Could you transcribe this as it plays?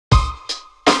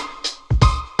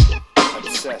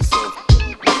Obsessive.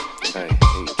 I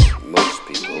hate most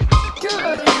people.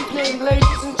 Good evening,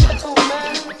 ladies and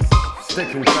gentlemen.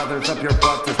 Sticking feathers up your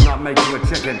butt does not make you a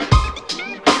chicken.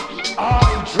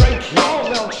 I drink your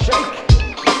milkshake.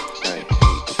 I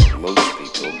hate most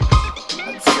people.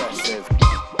 Obsessive.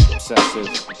 Obsessive.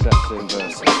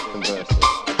 Obsessive. Conversive.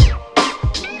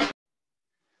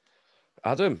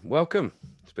 Adam, welcome.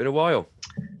 It's been a while.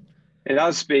 It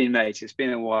has been, mate. It's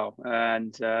been a while,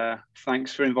 and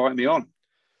thanks for inviting me on.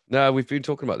 No, we've been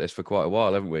talking about this for quite a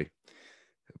while, haven't we?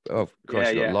 Oh,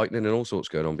 Christ, you got Yeah. lightning and all sorts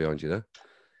going on behind you there.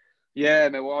 Yeah,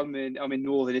 no, well, I'm in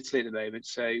northern Italy at the moment,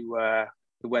 so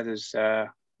the weather's a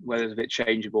bit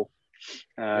changeable.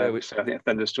 So I think a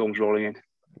thunderstorm's rolling in.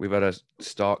 We've had a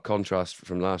stark contrast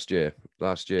from last year.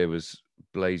 Last year was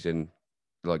blazing,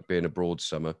 like being a broad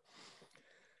summer,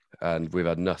 and we've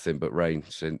had nothing but rain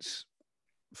since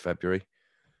February.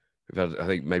 We've had, I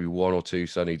think, maybe one or two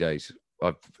sunny days.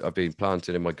 I've been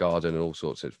planting in my garden and all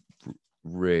sorts. It's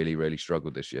really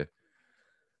struggled this year.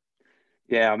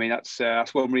 Yeah, I mean that's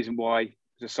one reason why I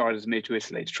decided to move to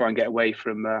Italy, to try and get away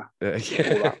from all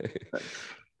that. But,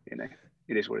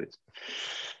 it is what it is.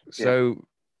 So,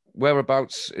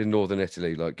 whereabouts in northern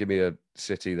Italy? Like, give me a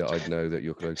city that I'd know that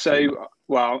you're close to. So,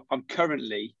 well, I'm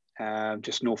currently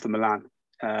just north of Milan.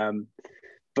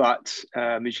 But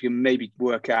as you can maybe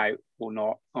work out or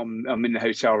not, I'm in the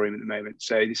hotel room at the moment.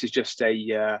 So this is just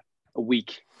a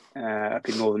week up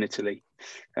in northern Italy.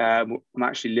 I'm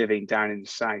actually living down in the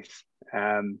south,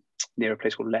 near a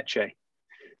place called Lecce.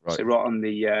 Right. So right on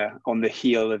the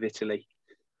heel of Italy.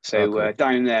 So cool.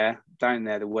 down there,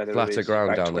 the weather flatter is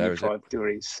ground about down there, is it?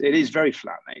 degrees. It is very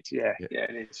flat, mate. Yeah,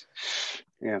 it is.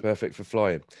 Yeah, perfect for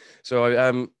flying. So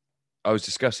I was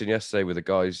discussing yesterday with the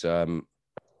guys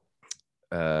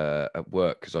at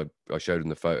work, because I showed them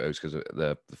the photos, because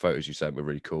the photos you sent were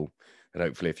really cool, and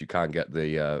hopefully if you can get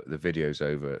the videos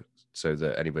over so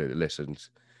that anybody that listens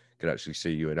can actually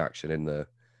see you in action in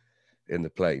the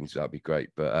planes, that'd be great.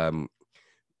 But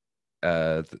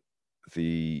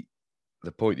the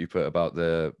point you put about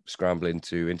the scrambling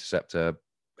to intercept a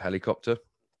helicopter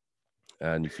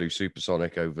and you flew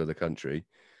supersonic over the country,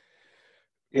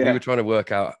 we were trying to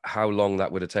work out how long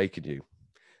that would have taken you.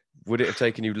 Would it have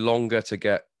taken you longer to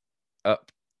get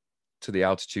up to the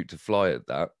altitude to fly at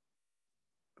that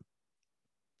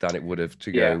than it would have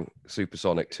to go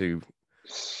supersonic to?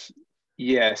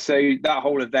 Yeah, so that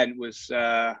whole event was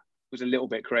a little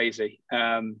bit crazy.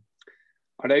 I'd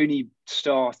only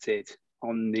started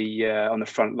on the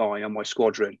front line on my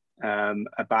squadron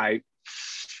about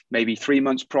maybe 3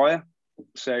 months prior,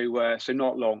 so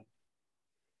not long.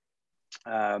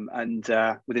 And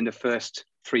within the first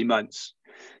 3 months,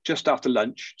 just after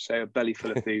lunch, so a belly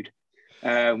full of food,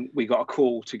 we got a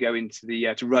call to go into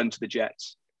to run to the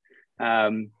jets,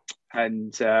 and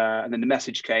then the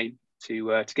message came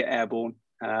to get airborne,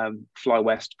 fly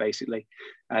west basically,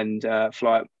 and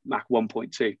fly at Mach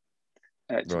 1.2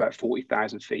 at about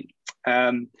 40,000 feet,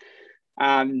 and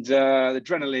the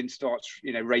adrenaline starts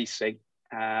racing,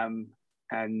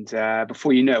 and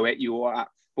before you know it, you are at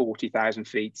 40,000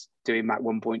 feet doing Mach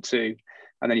 1.2,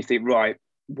 and then you think, right,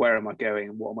 where am I going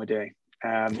and what am I doing?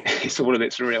 It's all a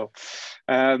bit surreal.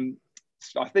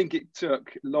 So I think it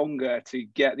took longer to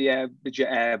get the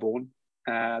jet airborne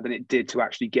than it did to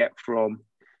actually get from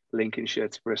Lincolnshire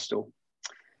to Bristol.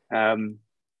 But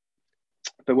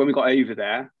when we got over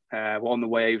there, on the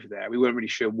way over there, we weren't really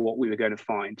sure what we were going to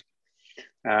find.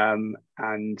 And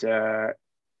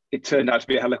it turned out to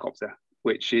be a helicopter,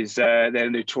 which is they're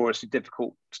notoriously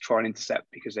difficult to try and intercept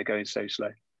because they're going so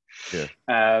slow. Yeah.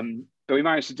 But we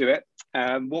managed to do it.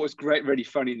 What was really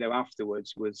funny though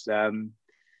afterwards was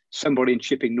somebody in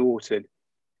Chipping Norton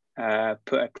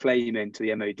put a claim into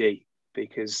the MOD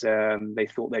because they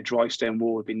thought their dry stone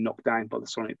wall had been knocked down by the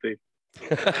sonic boom.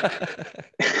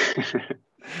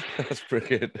 That's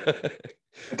brilliant.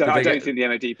 I don't think the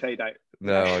MOD paid out.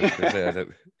 No, I was going to say I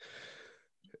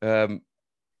don't.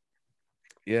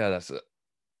 Yeah, that's it.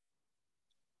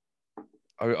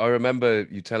 I remember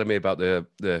you telling me about the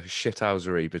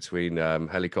shithousery between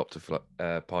helicopter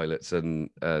pilots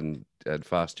and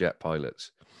fast jet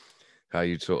pilots. How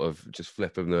you'd sort of just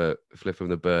flip them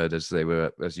the bird as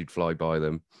you'd fly by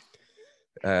them.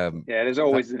 There's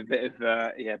always a bit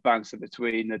of bounce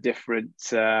between the different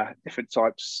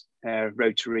types,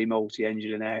 rotary,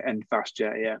 multi-engine, and fast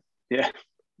jet. Yeah.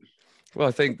 Well,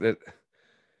 I think that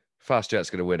fast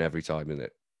jet's going to win every time, isn't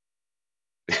it?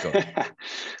 It's got.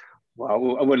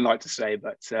 Well, I wouldn't like to say,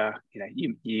 but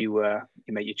you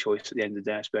make your choice at the end of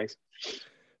the day, I suppose.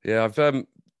 Yeah, I've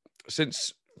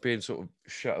since being sort of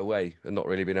shut away and not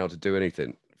really being able to do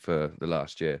anything for the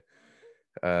last year.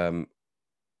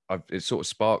 it sort of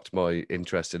sparked my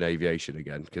interest in aviation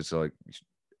again, because like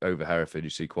over Hereford you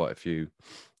see quite a few.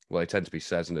 Well, they tend to be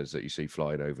Cessnas that you see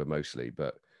flying over mostly,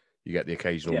 but you get the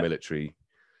occasional military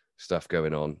stuff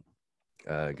going on,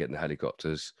 getting the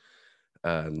helicopters,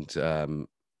 and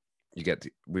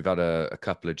we've had a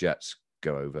couple of jets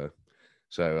go over.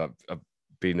 So I've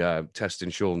been testing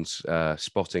Sean's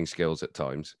spotting skills at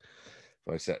times.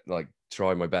 I said, like,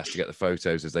 trying my best to get the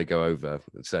photos as they go over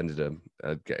and sending them,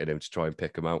 getting him to try and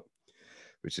pick them out,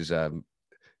 which is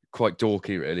quite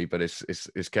dorky, really, but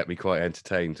it's kept me quite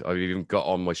entertained. I've even got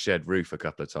on my shed roof a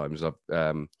couple of times.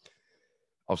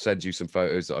 I'll send you some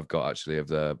photos that I've got actually of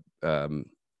the.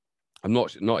 I'm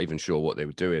not even sure what they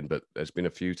were doing, but there's been a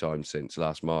few times since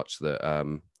last March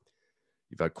that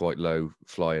you've had quite low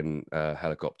flying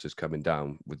helicopters coming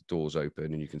down with doors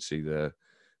open, and you can see the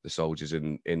soldiers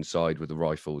inside with the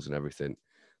rifles and everything.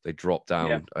 They drop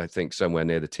down, I think, somewhere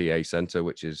near the TA centre,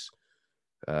 which is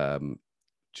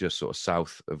just sort of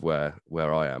south of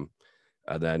where I am.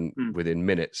 And then within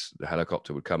minutes, the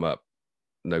helicopter would come up,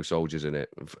 no soldiers in it,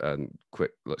 and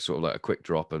quick, sort of like a quick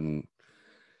drop, and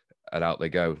out they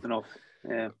go. And off.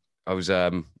 Yeah. I was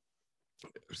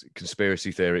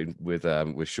conspiracy theory with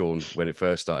Sean when it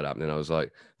first started happening. I was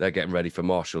like, they're getting ready for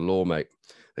martial law, mate.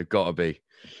 They've got to be.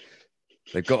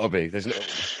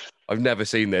 I've never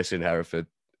seen this in Hereford.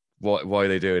 Why are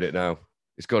they doing it now?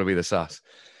 It's got to be the SAS.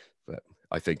 But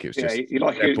I think it was just you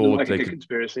like a good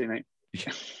conspiracy, mate.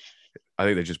 I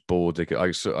think they're just bored.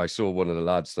 I saw one of the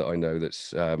lads that I know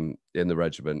that's in the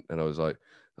regiment, and I was like,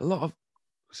 a lot of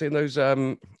seeing those. I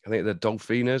think they're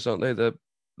Dolphiners, aren't they?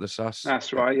 The SAS.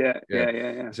 That's right.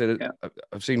 Yeah. So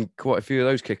I've seen quite a few of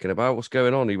those kicking about. What's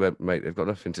going on? He went, mate, they've got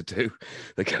nothing to do.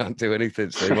 They can't do anything,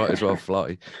 so they might as well fly.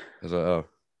 I was like, oh,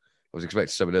 I was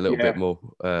expecting something a little bit more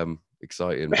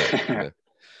exciting, but, a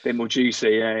bit more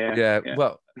juicy. Yeah.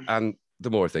 Well, and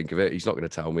the more I think of it, he's not going to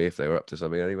tell me if they were up to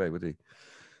something anyway, would he?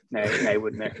 No, he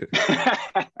wouldn't.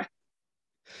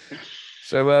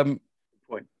 So,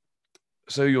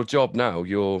 so your job now,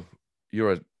 you're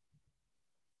a.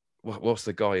 What's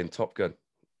the guy in Top Gun?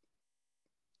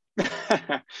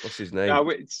 What's his name? No,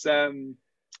 it's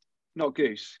not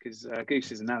Goose, because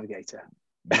Goose is a navigator.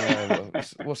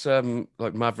 What's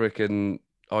like Maverick and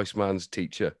Iceman's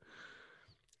teacher?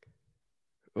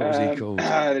 What was he called?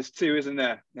 There's two, isn't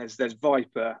there? There's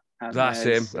Viper. And that's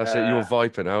him. That's it. You're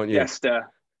Viper now, aren't you? Jester.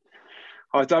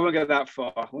 I don't want to go that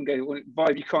far.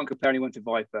 Viper. You can't compare anyone to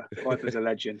Viper. Viper's a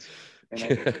legend.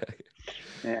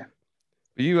 Yeah.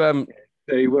 You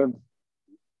So,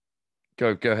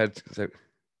 go ahead. So,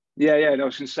 yeah. I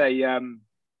was going to say, I'm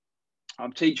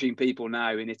teaching people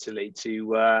now in Italy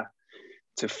to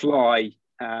fly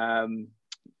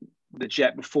the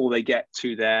jet before they get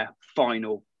to their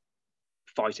final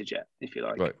fighter jet, if you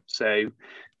like. Right. So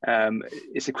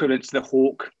it's equivalent to the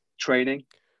Hawk training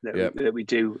that we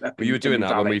do. You were doing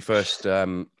that when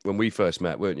we first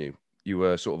met, weren't you? You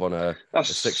were sort of on a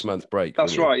 6-month break.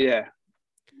 That's right.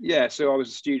 Yeah. So I was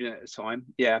a student at the time.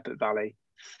 Yeah, up at Valley.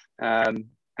 And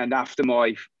after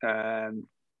my time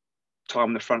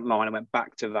on the front line, I went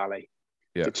back to Valley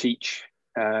to teach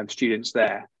students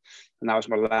there, and that was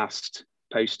my last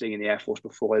posting in the Air Force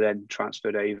before I then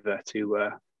transferred over to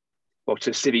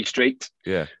Civvy Street.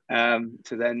 Yeah.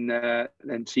 To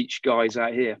then teach guys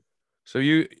out here. So are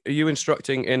you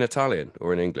instructing in Italian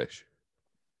or in English?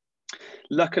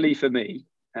 Luckily for me,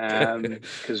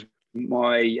 because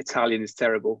my Italian is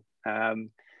terrible.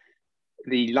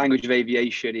 The language of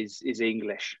aviation is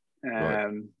English,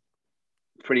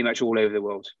 pretty much all over the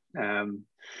world.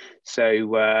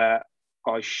 So I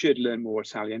should learn more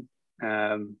Italian.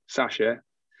 Sasha,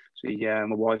 my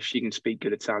wife, she can speak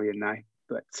good Italian now,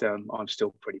 but I'm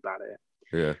still pretty bad at it.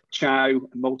 Yeah. Ciao,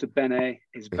 molto bene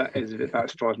is about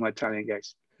as far as my Italian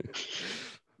goes.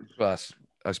 Well,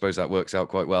 I suppose that works out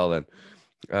quite well then.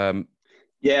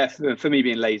 Yeah, for me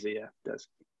being lazy, yeah, it does.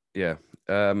 Yeah.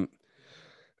 I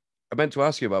meant to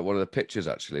ask you about one of the pictures,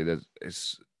 actually.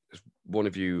 It's one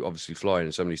of you obviously flying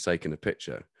and somebody's taking a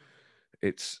picture.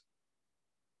 I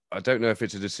don't know if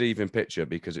it's a deceiving picture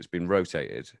because it's been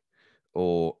rotated,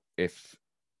 or if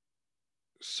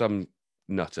some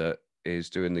nutter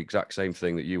is doing the exact same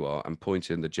thing that you are and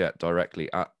pointing the jet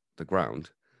directly at the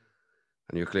ground,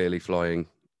 and you're clearly flying.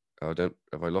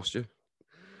 Have I lost you?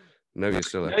 No, you're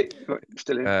still there. No,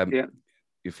 still here. Yeah.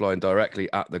 You're flying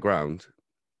directly at the ground.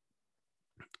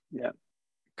 Yeah.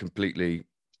 Completely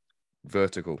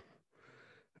vertical.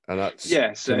 And that's,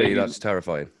 so, to me, that's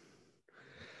terrifying.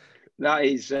 That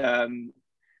is,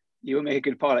 you will make a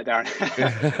good pilot, Darren.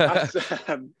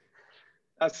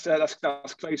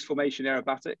 That's close formation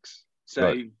aerobatics.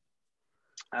 So,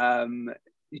 right.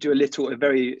 you do a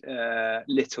very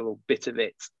little bit of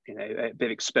it, you know, a bit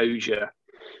of exposure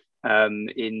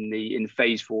in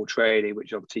phase 4 training,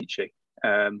 which I'm teaching.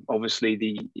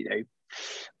 Obviously,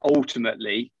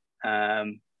 ultimately,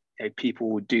 people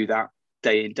will do that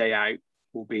day in, day out,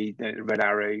 will be the red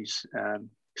arrows,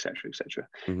 etc., etc.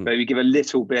 Mhm. But we give a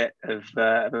little bit of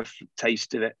a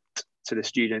taste of it to the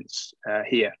students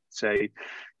here. So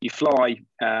you fly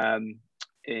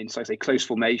in, so I say, close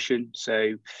formation,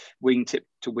 so wingtip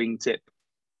to wingtip,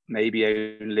 maybe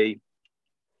only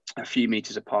a few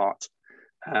meters apart,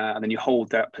 and then you hold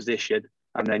that position,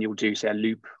 and then you'll do, say, a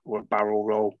loop or a barrel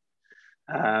roll.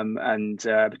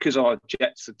 Because our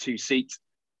jets are 2-seat,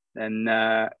 then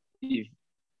you've,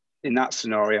 in that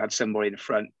scenario, had somebody in the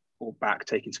front or back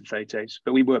taking some photos,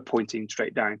 but we were pointing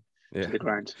straight down to the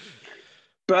ground.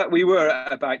 But we were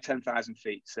at about 10,000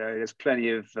 feet, so there's plenty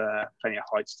of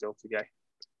height still to go.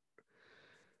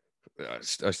 I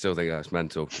still think that's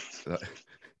mental.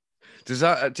 Do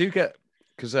you get,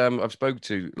 because I've spoke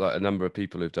to like a number of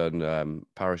people who've done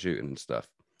parachuting and stuff.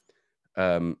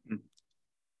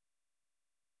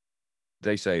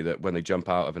 They say that when they jump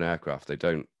out of an aircraft, they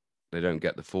don't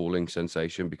get the falling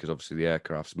sensation, because obviously the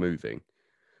aircraft's moving.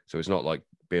 So it's not like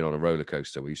being on a roller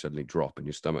coaster where you suddenly drop and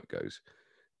your stomach goes.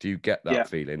 Do you get that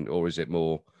feeling, or is it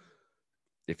more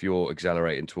if you're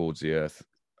accelerating towards the earth?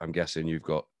 I'm guessing you've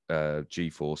got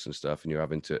G-force and stuff, and you're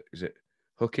having to, is it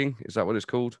hooking? Is that what it's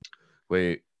called?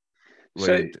 You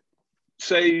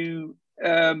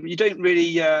don't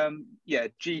really,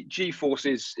 G-force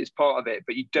is part of it,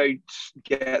 but you don't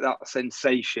get that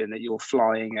sensation that you're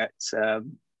flying at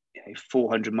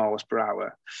 400 miles per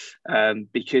hour,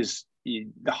 because the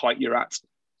height you're at,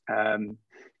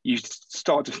 you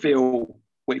start to feel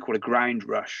what you call a ground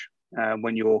rush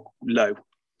when you're low,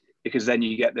 because then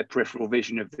you get the peripheral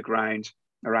vision of the ground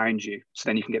around you, so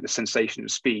then you can get the sensation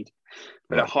of speed.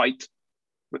 But at height,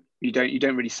 you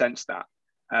don't really sense that.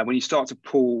 When you start to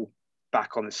pull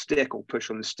back on the stick or push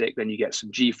on the stick, then you get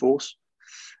some G-force,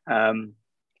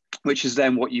 which is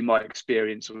then what you might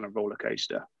experience on a roller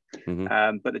coaster.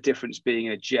 Mm-hmm. But the difference being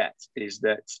a jet is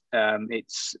that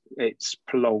it's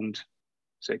prolonged,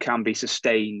 so it can be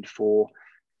sustained for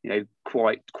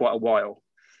quite a while.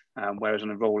 Whereas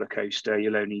on a roller coaster,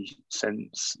 you'll only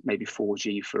sense maybe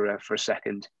 4G for a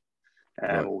second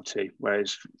or two.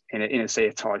 Whereas in a say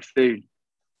a typhoon,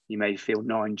 you may feel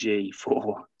 9G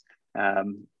for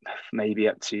maybe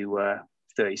up to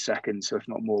 30 seconds, if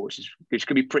not more, which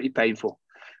can be pretty painful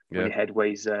when your head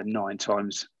weighs 9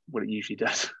 times what it usually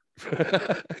does.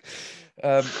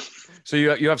 So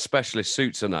you have specialist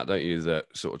suits on that, don't you, that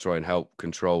sort of try and help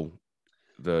control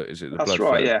the blood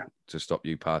flow to stop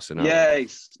you passing out? Yeah.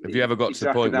 Have you ever got to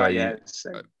the point where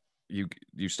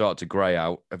you start to grey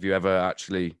out? Have you ever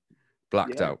actually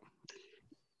blacked out?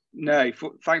 No,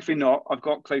 thankfully not. I've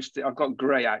got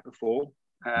grey out before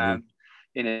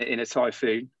in a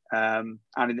typhoon, and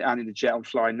in the jet I'm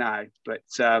flying now. But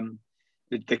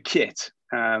the kit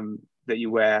that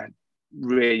you wear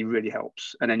really, really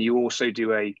helps. And then you also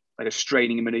do a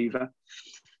straining maneuver,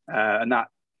 and that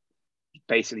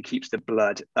basically keeps the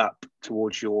blood up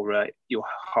towards your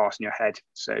heart and your head,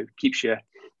 so keeps you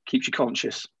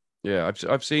conscious. Yeah,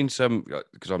 I've seen some,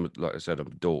 because I'm, like I said, I'm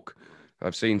a dork.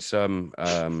 I've seen some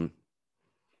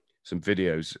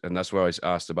videos, and that's where I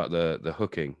asked about the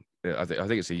hooking. I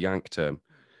think it's a Yank term,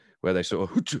 where they sort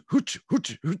of hooch,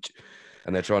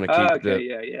 and they're trying to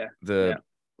keep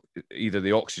either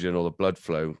the oxygen or the blood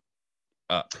flow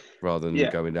up rather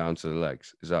than going down to the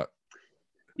legs. Is that?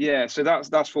 Yeah, so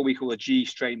that's what we call a G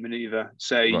strain maneuver.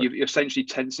 So you're essentially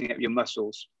tensing up your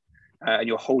muscles, and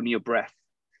you're holding your breath.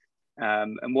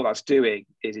 And what that's doing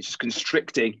is it's just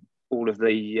constricting all of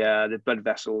the blood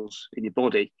vessels in your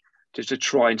body just to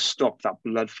try and stop that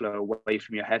blood flow away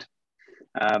from your head.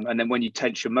 And then when you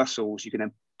tense your muscles,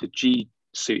 the G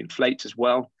suit inflates as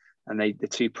well, and the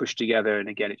two push together, and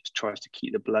again it just tries to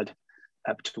keep the blood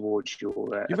up towards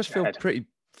your you must feel head. Pretty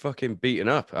fucking beaten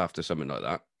up after something like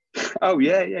that. Oh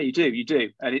yeah, you do,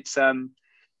 and it's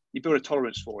you build a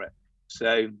tolerance for it.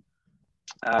 So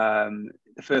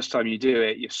the first time you do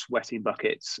it, you're sweating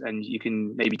buckets, and you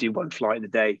can maybe do one flight in the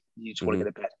day. You just want to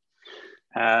get to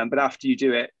bed. But after you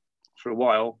do it for a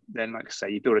while, then, like I say,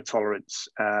 you build a tolerance,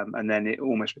 and then it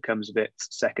almost becomes a bit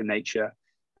second nature.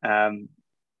 And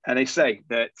they say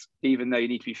that even though you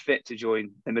need to be fit to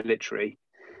join the military,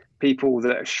 people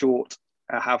that are short,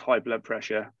 have high blood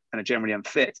pressure, and are generally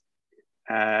unfit,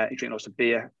 drink lots of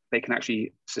beer, they can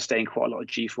actually sustain quite a lot of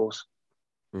G-force.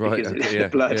 Right.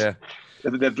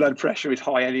 Because the blood pressure is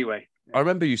high anyway. I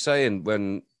remember you saying,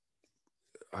 when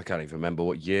I can't even remember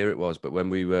what year it was, but when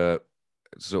we were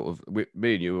sort of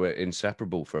me and you were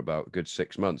inseparable for about a good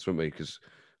 6 months, weren't we? Because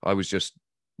I was just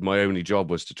my only job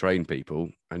was to train people,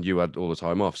 and you had all the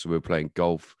time off. So we were playing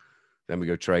golf, then we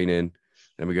go training,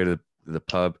 then we go to the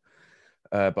pub.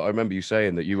 But I remember you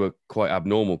saying that you were quite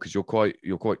abnormal because you're quite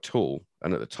tall,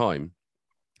 and at the time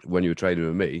when you were training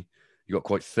with me, you got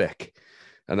quite thick,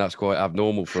 and that's quite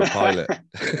abnormal for a pilot.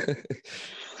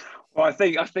 Well, I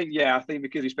think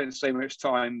because we spent so much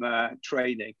time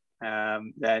training,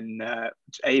 then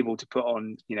able to put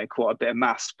on quite a bit of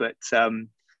mass. But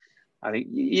I think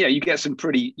you get some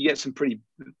pretty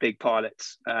big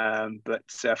pilots. But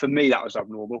for me, that was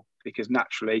abnormal because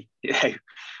naturally, I'm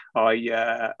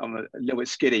a little bit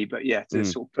skinny. But yeah, to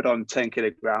sort of put on 10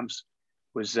 kilograms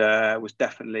was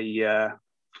definitely that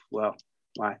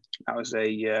was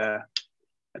a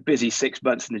busy 6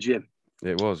 months in the gym.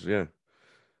 It was, yeah.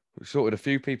 We sorted a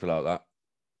few people out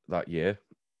that year.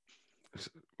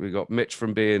 We got Mitch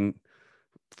from being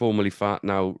formerly fat,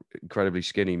 now incredibly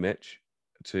skinny Mitch,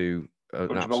 to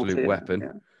an absolute weapon.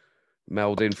 Yeah.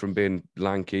 Melding from being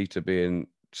lanky to being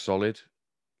solid.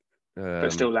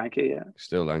 But still lanky, yeah.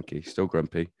 Still lanky, still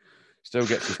grumpy. Still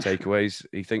gets his takeaways.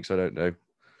 He thinks I don't know.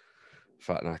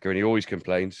 Fat knacker. And he always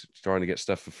complains, trying to get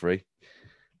stuff for free.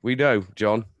 We know,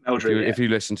 John, if you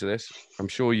listen to this, I'm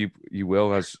sure you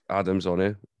will, as Adam's on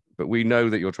here, but we know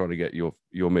that you're trying to get your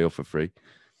meal for free.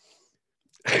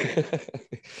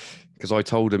 Because I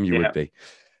told him you would be.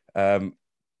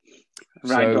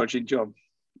 Dodging job.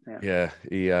 Yeah,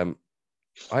 he. I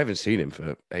haven't seen him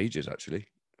for ages. Actually,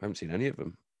 I haven't seen any of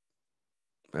them.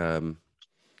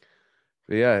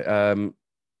 But yeah.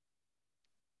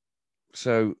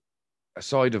 So,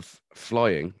 aside of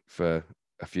flying for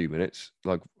a few minutes,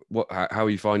 like how are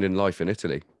you finding life in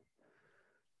Italy?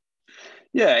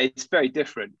 Yeah, it's very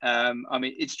different. I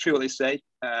mean, it's true what they say.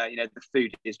 The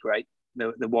food is great.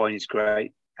 The wine is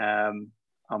great. I'm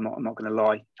not going to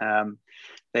lie.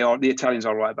 The Italians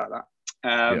are right about that.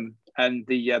 And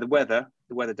the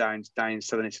weather down in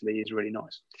southern Italy is really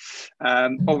nice.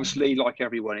 Obviously, like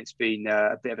everyone, it's been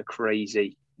a bit of a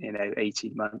crazy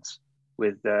 18 months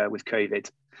with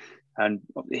COVID, and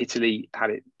Italy had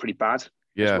it pretty bad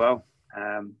as well.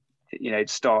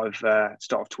 Start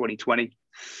of 2020,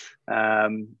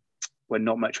 when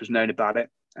not much was known about it,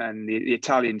 and the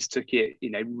Italians took it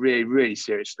really, really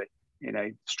seriously.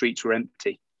 Streets were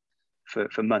empty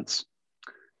for months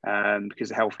because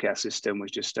the healthcare system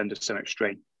was just under so much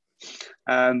strain.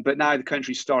 But now the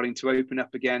country's starting to open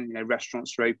up again.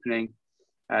 Restaurants are opening,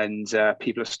 and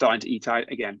people are starting to eat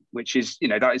out again, which is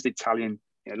that is the Italian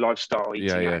lifestyle,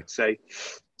 eating out. So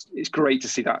it's great to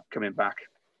see that coming back.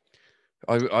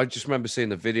 I just remember seeing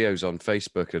the videos on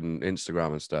Facebook and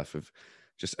Instagram and stuff of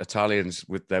just Italians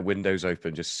with their windows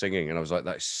open, just singing. And I was like,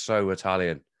 that is so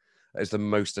Italian. That is the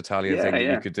most Italian thing that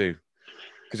you could do.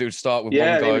 Because it would start with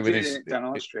one guy with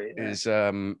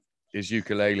his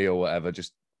ukulele or whatever,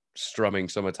 just strumming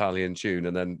some Italian tune.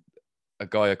 And then a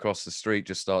guy across the street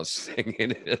just starts singing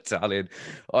in Italian.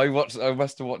 I must have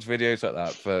watched videos like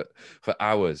that for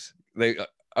hours.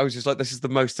 I was just like, this is the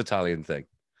most Italian thing.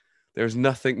 There is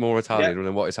nothing more Italian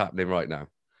than what is happening right now.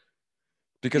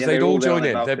 Because they'd all join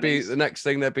in. There'd be the next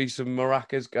thing. There'd be some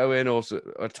maracas going or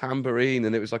a tambourine,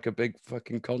 and it was like a big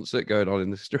fucking concert going on in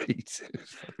the streets. It was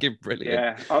fucking brilliant.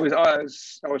 Yeah, I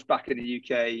was back in the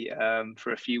UK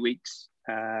for a few weeks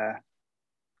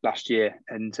last year,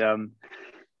 and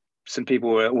some people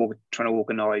were all trying to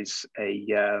organise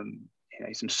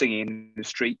some singing in the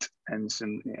street and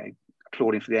some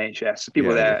applauding for the NHS. So people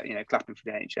were there, clapping for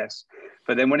the NHS.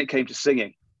 But then when it came to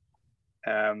singing,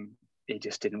 it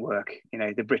just didn't work.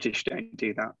 The British don't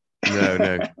do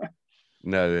that.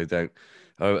 No, they don't.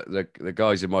 Oh, the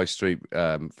guys in my street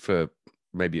for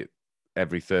maybe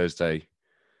every Thursday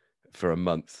for a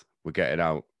month were getting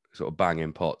out, sort of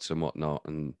banging pots and whatnot,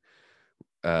 and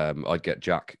I'd get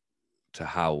Jack to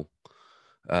howl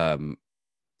at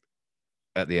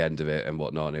the end of it and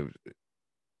whatnot. And it was,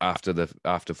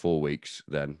 after 4 weeks,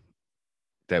 then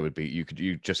there would be you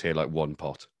just hear like one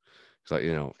pot. It's like,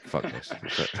 fuck this.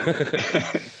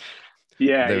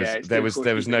 There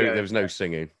was no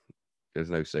singing. There's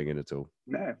no singing at all.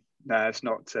 No, it's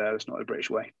not the British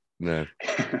way. No.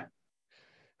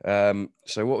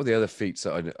 So what were the other feats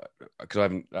that because I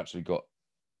haven't actually got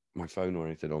my phone or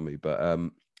anything on me, but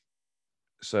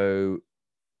so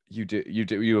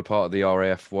you were part of the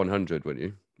RAF 100, weren't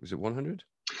you? Was it 100?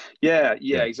 Yeah,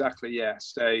 exactly. Yeah.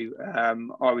 So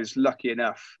I was lucky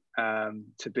enough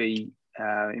to be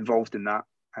involved in that,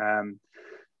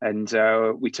 and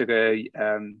we took a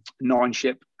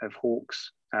 9-ship of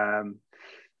Hawks,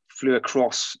 flew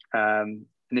across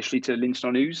initially to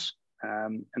Linton-on-Ouse,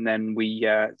 And then we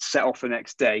set off the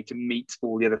next day to meet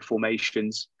all the other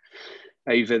formations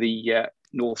over the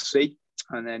North Sea.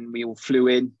 And then we all flew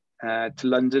in to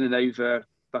London and over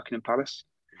Buckingham Palace.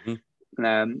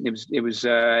 Mm-hmm. It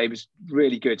was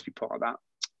really good to be part of that.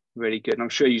 Really good. And I'm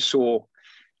sure you saw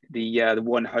the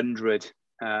 100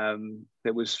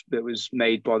 that was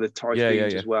made by the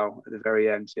Typhoons as well at the very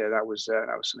end. Yeah, that was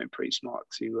something pretty smart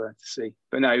to see.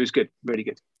 But no, it was good, really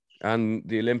good. And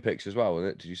the Olympics as well,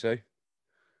 wasn't it? Did you say?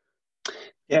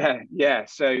 Yeah.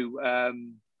 So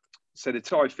the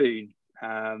Typhoon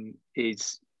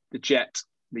is the jet,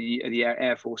 the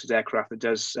Air Force's aircraft that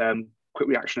does quick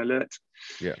reaction alert.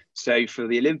 Yeah. So for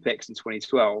the Olympics in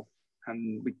 2012,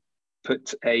 we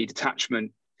put a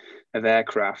detachment of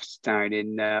aircraft down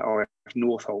in RAF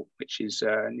Northolt, which is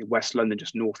in West London,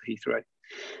 just north of Heathrow.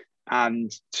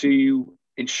 And to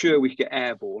ensure we could get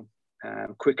airborne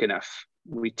quick enough,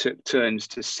 we took turns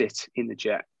to sit in the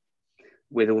jet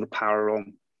with all the power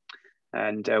on,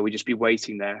 and we'd just be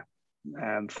waiting there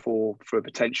for a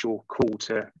potential call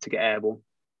to get airborne.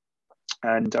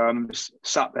 And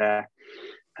sat there.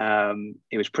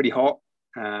 It was pretty hot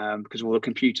because all the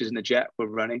computers in the jet were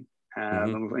running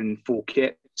in full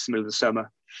kit. It's the middle of the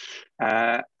summer,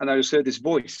 and I just heard this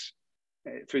voice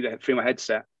through my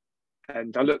headset,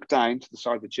 and I looked down to the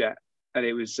side of the jet, and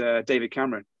it was David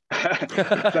Cameron.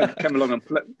 Came along and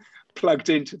plugged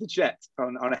into the jet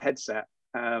on a headset,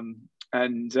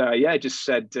 just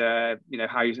said,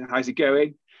 how's it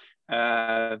going?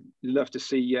 Love to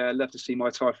see my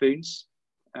Typhoons,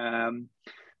 and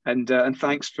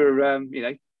thanks for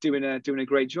doing a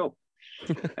great job.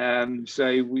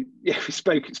 So we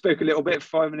spoke a little bit,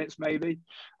 5 minutes maybe,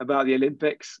 about the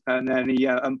Olympics, and then he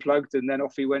unplugged, and then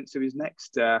off he went to his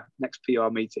next PR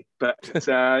meeting. But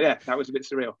that was a bit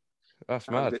surreal. That's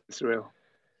mad. A bit surreal.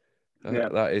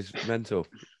 That is mental.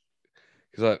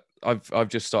 Because I've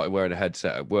just started wearing a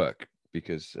headset at work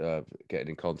because getting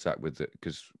in contact with it,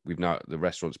 because the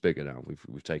restaurant's bigger now.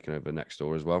 We've taken over next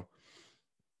door as well,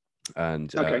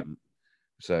 and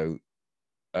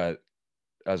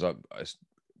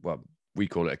we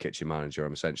call it a kitchen manager.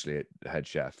 I'm essentially a head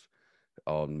chef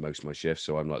on most of my shifts,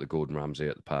 so I'm like the Gordon Ramsay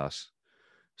at the pass,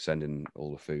 sending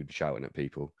all the food, shouting at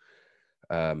people.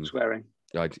 Swearing.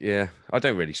 I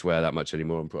don't really swear that much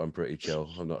anymore. I'm pretty chill.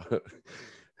 I'm not.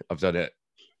 I've done it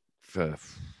for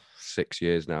 6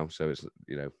 years now, so it's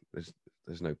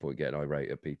there's no point getting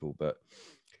irate at people. But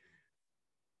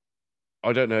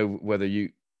I don't know whether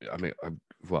you. I mean,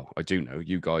 I do know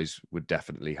you guys would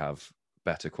definitely have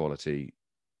better quality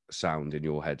sound in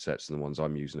your headsets than the ones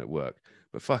I'm using at work.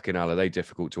 But fucking hell, are they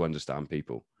difficult to understand,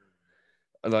 people?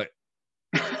 And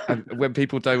when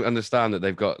people don't understand that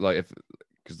they've got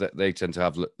because they tend to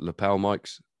have lapel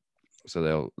mics, so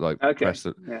they'll press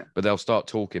it, but they'll start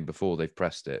talking before they've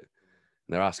pressed it.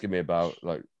 And they're asking me about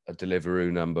like a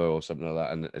Deliveroo number or something like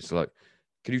that, and it's like,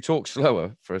 can you talk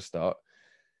slower for a start?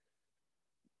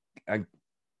 And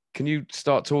can you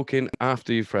start talking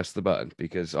after you've pressed the button?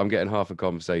 Because I'm getting half a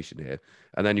conversation here,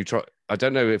 and then you try. I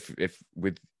don't know if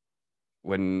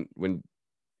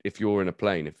you're in a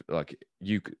plane, if like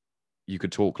you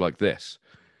could talk like this,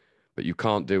 but you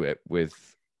can't do it with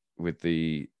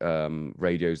the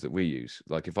radios that we use.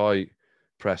 Like if I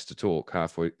press to talk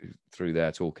halfway through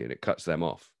their talking, it cuts them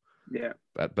off. Yeah,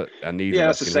 but neither. Yeah,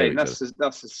 that's the same.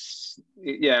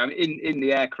 I mean, in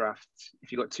the aircraft,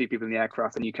 if you've got two people in the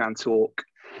aircraft, then you can talk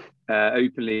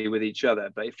openly with each other.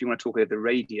 But if you want to talk over the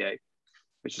radio,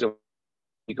 which is what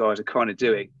you guys are kind of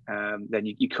doing, then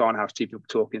you can't have two people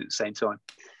talking at the same time.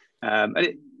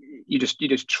 And you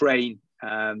just train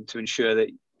to ensure that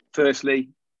firstly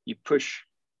you push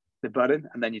the button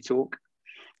and then you talk,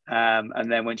 and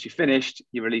then once you're finished,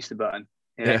 you release the button.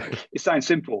 It sounds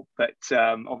simple, but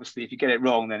obviously if you get it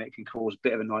wrong, then it can cause a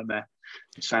bit of a nightmare.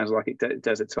 It sounds like it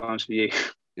does at times for you.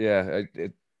 Yeah,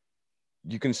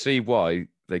 you can see why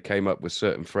they came up with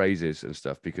certain phrases and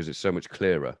stuff, because it's so much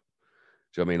clearer.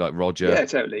 Do you know what I mean? Like Roger, yeah,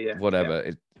 totally, yeah, whatever.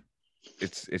 Yeah.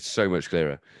 It's so much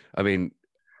clearer. I mean,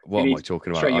 what am I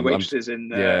talking about? I'm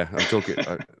talking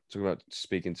about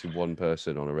speaking to one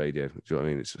person on a radio. Do you know what I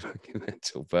mean? It's fucking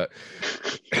mental. But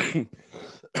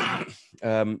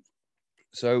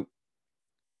so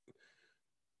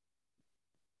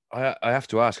I have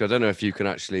to ask. I don't know if you can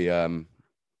actually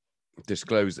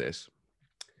disclose this.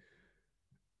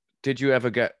 Did you ever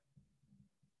get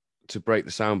to break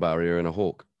the sound barrier in a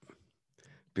Hawk?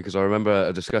 Because I remember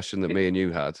a discussion that me and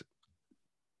you had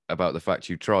about the fact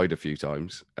you tried a few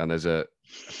times, and there's a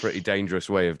pretty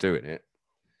dangerous way of doing it.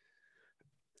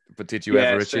 But did you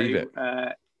ever achieve it?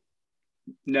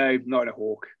 No, not in a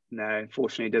Hawk. No,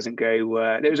 unfortunately, it doesn't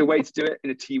go. There was a way to do it in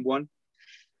a T1,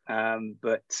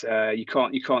 but you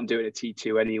can't do it at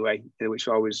T2 anyway, which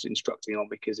I was instructing on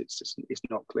because it's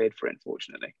not cleared for it,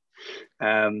 unfortunately.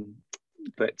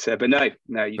 But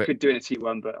no, you could do it in a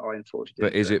T1, but I unfortunately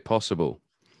didn't. But is it possible?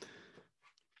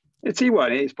 In a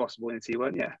T1, it is possible in a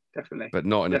T1, yeah, definitely. But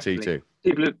not in definitely. a T2.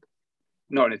 People have,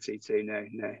 not in a T2,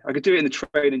 no. I could do it in the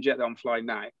training jet that I'm flying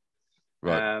now.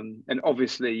 Right. And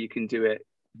obviously you can do it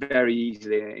very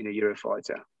easily in a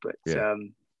Eurofighter, but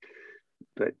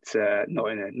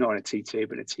not in a T2,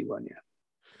 but in a T1, yeah.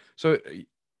 So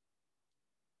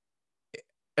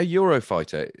a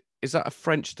Eurofighter, is that a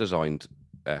French designed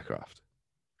aircraft?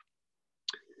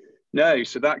 No,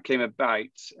 so that came about.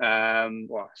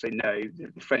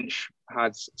 The French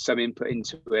had some input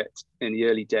into it in the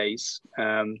early days.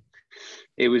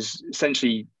 It was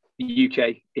essentially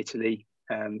UK, Italy,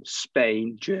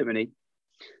 Spain, Germany,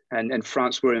 and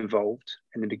France were involved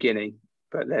in the beginning,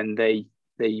 but then they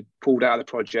pulled out of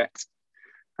the project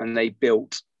and they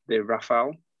built the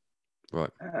Rafale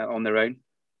on their own.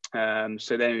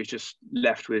 So then it was just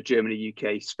left with Germany,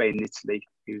 UK, Spain, and Italy,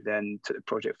 who then took the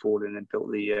project forward and then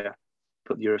built the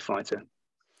Eurofighter.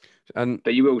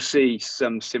 But you will see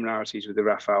some similarities with the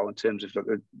Rafale in terms of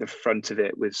the front of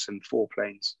it with some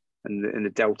foreplanes, and the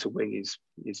delta wing is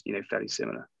fairly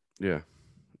similar. Yeah.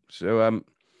 So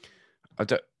I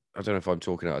don't know if I'm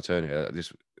talking out of turn here.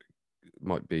 This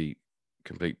might be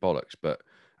complete bollocks,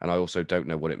 and I also don't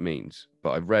know what it means.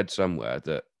 But I've read somewhere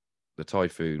that the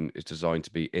Typhoon is designed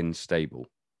to be unstable.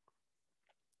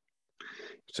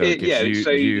 So it gives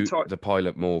the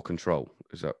pilot more control.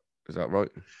 Is that right?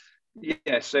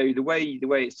 Yeah. So the way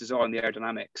it's designed, the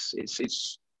aerodynamics,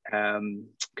 it's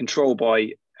controlled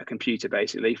by a computer,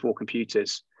 basically 4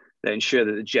 computers that ensure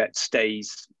that the jet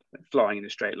stays flying in a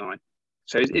straight line.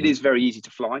 So it is very easy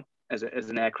to fly as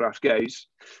an aircraft goes,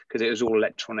 because it was all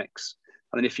electronics.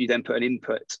 And then if you then put an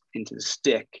input into the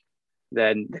stick,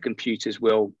 then the computers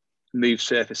will move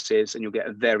surfaces and you'll get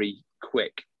a very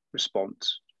quick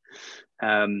response,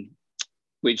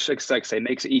 which, like I say,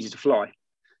 makes it easy to fly.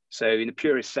 So in the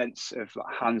purest sense of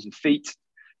like hands and feet,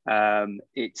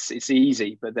 it's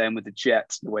easy. But then with the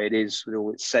jet, the way it is, with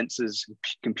all its sensors and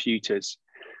computers,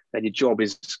 then your job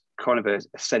is kind of a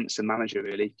sensor manager,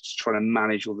 really, just trying to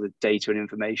manage all the data and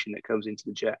information that comes into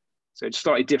the jet. So it's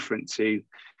slightly different to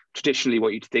traditionally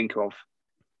what you'd think of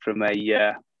from a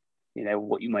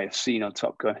what you may have seen on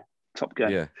Top Gun.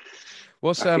 Yeah.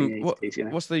 What's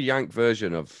the Yank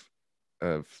version of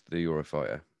the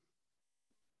Eurofighter?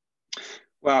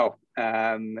 Well,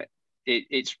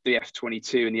 it's the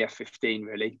F-22 and the F-15,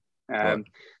 really.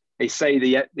 They say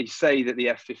that the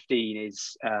F-15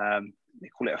 is they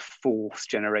call it a 4th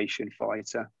generation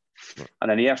fighter, and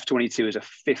then the F-22 is a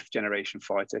 5th generation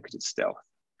fighter because it's stealth.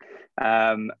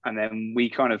 And then we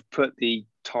kind of put the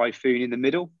Typhoon in the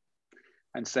middle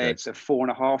and say it's a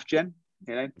 4.5 gen.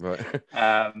 Right.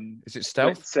 Is it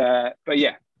stealth? But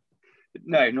yeah,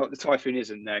 no, not the Typhoon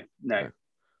isn't. No.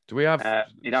 Do we have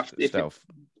stealth?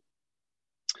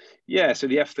 Yeah, so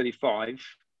the F-35,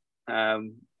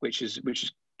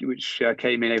 which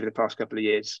came in over the past couple of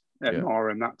years at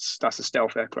Marham, that's a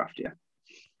stealth aircraft. Yeah.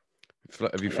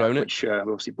 Have you flown it? Which we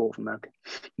obviously bought from America.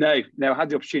 No, I had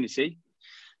the opportunity,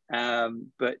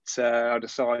 but I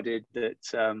decided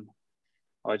that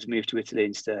I'd move to Italy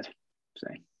instead. So.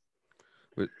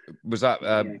 Was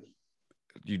that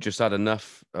you just had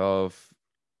enough of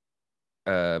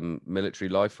military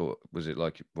life, or was it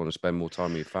like you want to spend more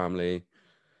time with your family?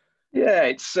 Yeah,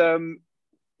 it's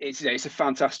a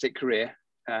fantastic career.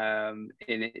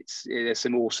 There's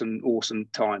some awesome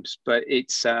times, but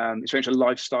it's very much a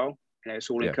lifestyle. It's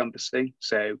all encompassing.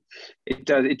 So it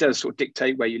does sort of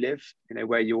dictate where you live,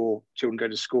 where your children go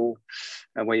to school,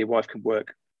 and where your wife can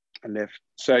work and live.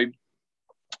 So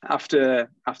after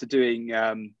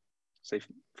doing say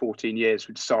 14 years,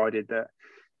 we decided that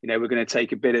we're going to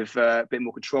take a bit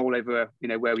more control over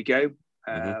where we go,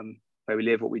 where we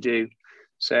live, what we do.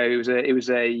 So it was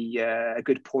a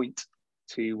good point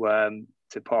to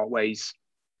part ways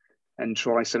and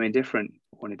try something different,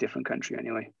 or in a different country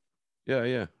anyway.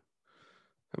 Yeah.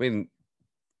 I mean,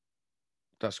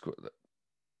 that's good.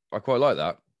 I quite like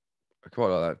that.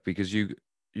 Because you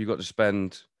got to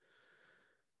spend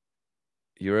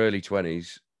your early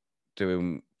 20s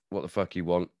doing what the fuck you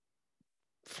want,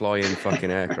 flying fucking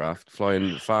aircraft,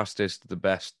 flying the fastest, the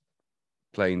best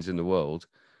planes in the world,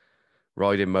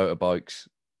 riding motorbikes,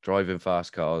 driving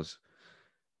fast cars,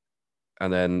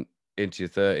 and then into your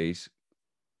 30s,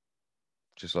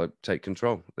 just like take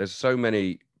control. There's so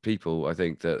many people, I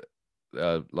think, that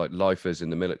like lifers in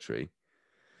the military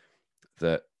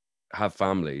that have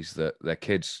families that their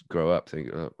kids grow up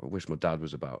think, I wish my dad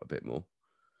was about a bit more.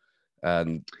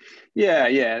 And Yeah,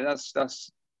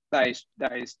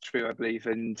 that is true, I believe.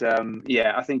 And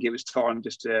I think it was time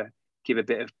just to give a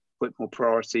bit more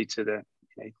priority to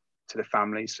the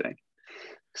family.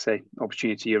 So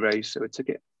opportunity arose, so I took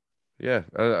it. yeah,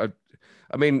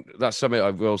 I mean, that's something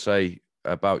I will say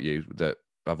about you that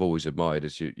I've always admired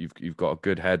is you've got a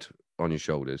good head on your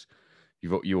shoulders.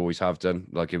 You always have done.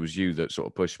 Like, it was you that sort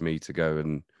of pushed me to go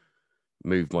and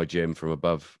move my gym from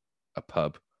above a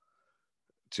pub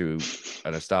to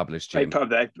an established gym. Great pub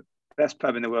there, best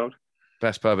pub in the world.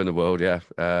 Best pub in the world, yeah.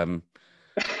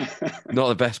 Not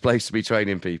the best place to be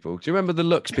training people. Do you remember the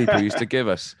looks people used to give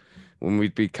us when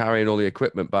we'd be carrying all the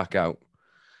equipment back out,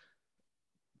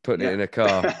 putting it in a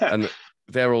car, and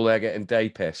they're all there getting day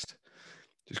pissed,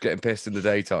 just getting pissed in the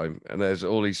daytime, and there's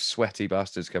all these sweaty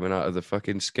bastards coming out of the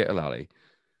fucking Skittle alley.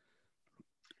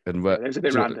 And it was a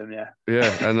bit random, yeah.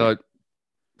 Yeah, and like,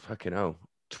 fucking hell.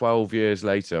 12 years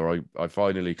later, I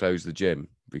finally closed the gym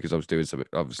because I was doing something.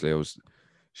 Obviously, I was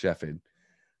chefing,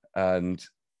 and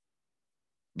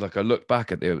like, I look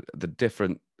back at the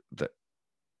different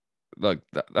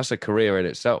that's a career in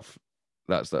itself.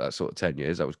 That's that sort of 10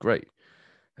 years. That was great,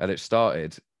 and it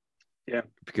started,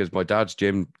 because my dad's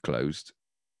gym closed,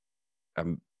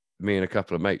 and me and a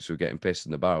couple of mates were getting pissed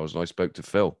in the barrels, and I spoke to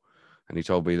Phil, and he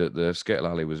told me that the Skittle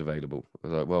alley was available. I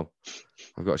was like, well,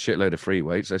 I've got a shitload of free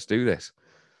weights. Let's do this.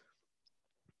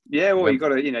 Yeah, well, you got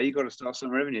to start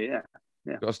somewhere, haven't you?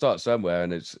 Yeah. Got to start somewhere,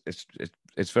 and it's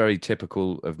very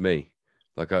typical of me.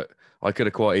 Like, I could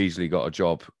have quite easily got a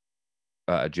job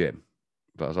at a gym,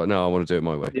 but I was like, no, I want to do it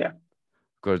my way. Yeah,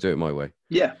 I've got to do it my way.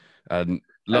 Yeah, and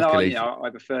luckily, I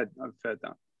preferred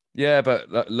that. Yeah, but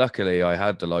luckily, I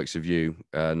had the likes of you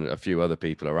and a few other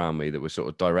people around me that were sort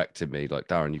of directing me, like,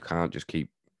 Darren, you can't just keep.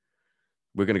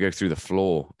 We're going to go through the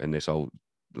floor in this old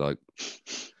fucking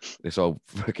listed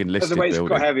building. As the weight's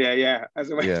got heavier, yeah. As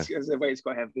the weight's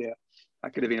got heavier,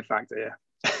 that could have been a factor,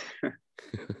 yeah.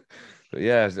 But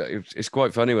yeah, it's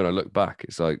quite funny when I look back.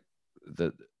 It's like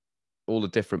all the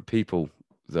different people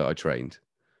that I trained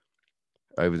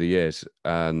over the years,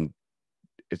 and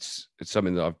it's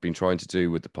something that I've been trying to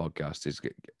do with the podcast. Is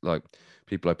like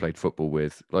people I played football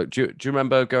with. Like, do you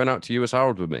remember going out to US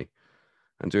Harold with me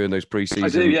and doing those pre-season? I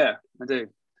do, yeah, I do.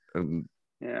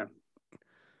 Yeah,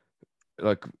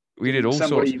 like, we did all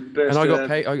sorts, and I got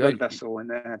paid. I vessel in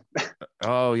there.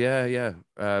 Oh yeah.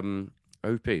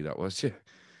 OP, that was, yeah.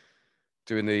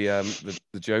 Doing the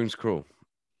Jones crawl.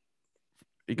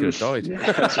 He could have died. Yeah.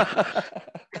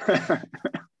 That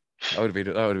would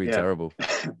have been terrible.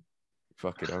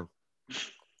 Fucking hell.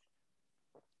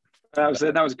 That was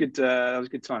a good time. It was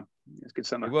a good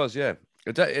summer. It was, yeah.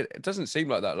 It doesn't seem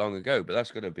like that long ago, but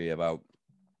that's going to be about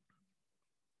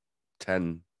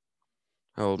 10.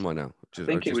 How old am I now? I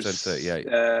think it was 38.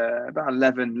 About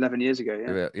 11 years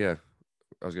ago. Yeah.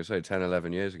 I was going to say 10,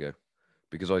 11 years ago,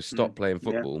 because I stopped playing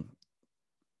football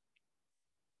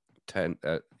 10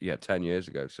 years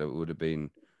ago. So it would have been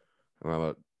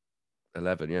around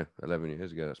 11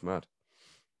 years ago. That's mad.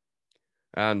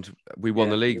 And we won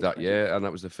the league that year, and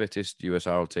that was the fittest US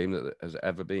Harold team that has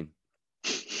ever been.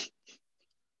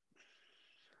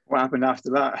 What happened after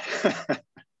that?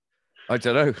 I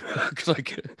don't know, because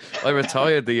I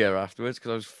retired the year afterwards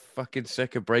because I was fucking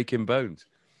sick of breaking bones,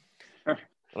 and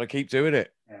I keep doing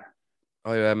it. Yeah.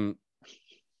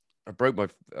 I broke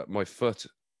my foot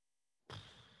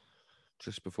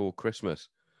just before Christmas,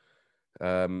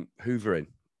 hoovering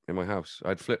in my house. I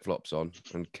had flip flops on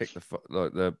and kicked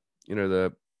the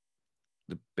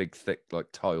big thick like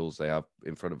tiles they have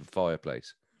in front of a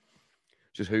fireplace.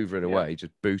 Just hoovering away,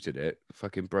 just booted it.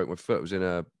 Fucking broke my foot. I was in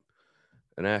an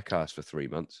air cast for 3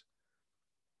 months.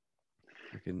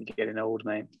 You're getting old,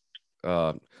 mate.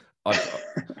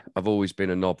 I've always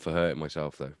been a knob for hurting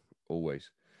myself, though. Always.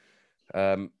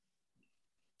 I'm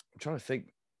trying to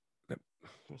think.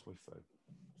 Where's my phone?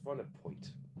 Find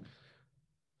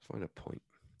a point.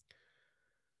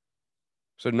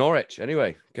 So Norwich,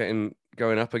 anyway, going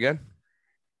up again.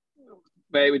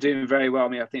 Mate, we're doing very well. I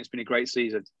mean, I think it's been a great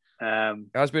season. It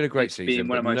has been a great season,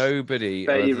 but nobody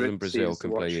other than Brazil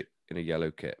can play it in a yellow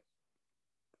kit.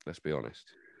 Let's be honest.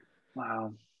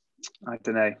 Wow. I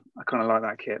don't know. I kind of like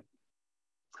that kit.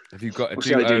 Have you got? We'll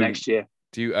see how they do next year.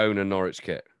 Do you own a Norwich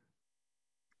kit?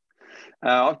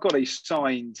 I've got a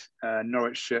signed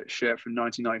Norwich shirt from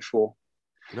 1994.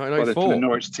 1994? The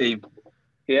Norwich team.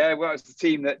 Yeah, well, it's the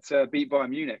team that beat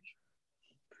Bayern Munich.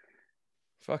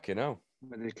 Fucking hell.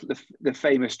 The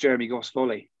famous Jeremy Goss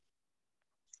volley.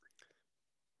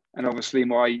 And obviously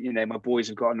my boys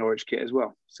have got a Norwich kit as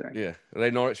well. So yeah. Are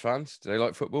they Norwich fans? Do they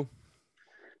like football?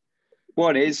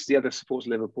 One is, the other supports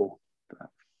Liverpool.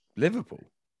 Liverpool?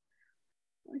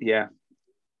 yeah,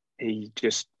 he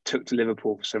just took to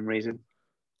Liverpool for some reason.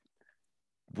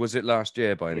 Was it last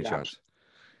year by any It chance?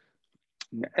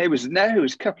 It was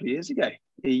a couple of years ago.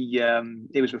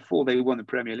 It was before they won the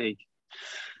Premier League.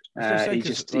 I was gonna say, He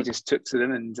 'cause, he just took to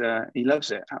them, and he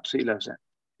loves it. Absolutely loves it.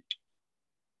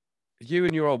 you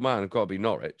and your old man have got to be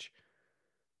Norwich.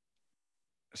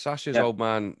 Sasha's Yeah. old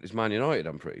man is Man United,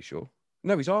 I'm pretty sure.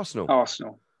 No, he's Arsenal.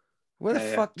 Arsenal. Where the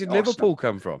Yeah, fuck did Arsenal. Liverpool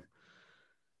come from?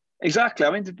 Exactly.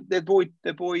 I mean, the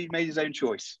boy made his own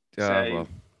choice. Yeah, So well,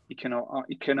 you cannot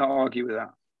argue with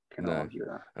that. Cannot No. argue with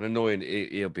that. an annoying.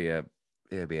 He'll be an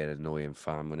annoying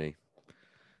fan, won't he?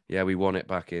 Yeah, we won it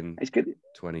back in He's good.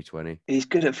 2020. He's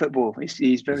good at football.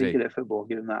 He's very he? good at football.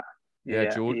 Give him that. Yeah,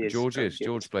 he George very is. good.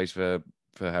 George plays for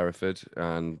Hereford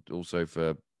and also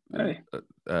for Really?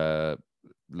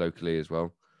 locally as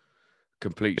well.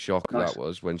 Complete shock Nice. that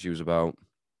was when she was about.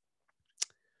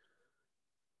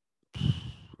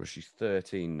 Well, she's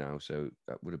 13 now, so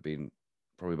that would have been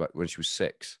probably about when she was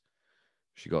 6.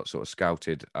 She got sort of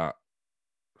scouted at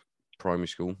primary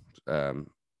school.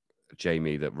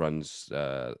 Jamie, that runs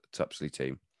Tupsley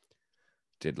team,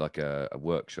 did like a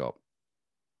workshop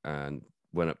and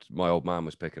went up to, my old man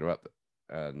was picking her up,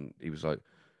 and he was like,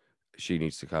 she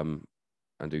needs to come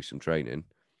and do some training.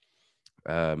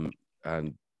 And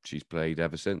she's played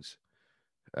ever since.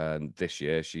 And this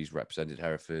year she's represented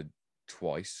Hereford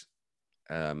twice.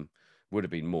 Would have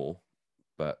been more,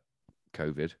 but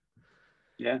COVID.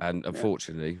 Yeah. And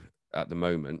unfortunately, at the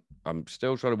moment, I'm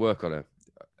still trying to work on her,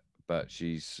 but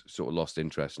she's sort of lost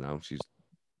interest now.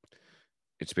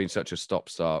 It's been such a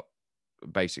stop-start,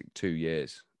 basic 2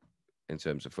 years in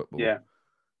terms of football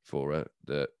for her.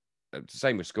 That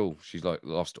same with school. She's like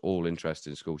lost all interest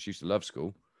in school. She used to love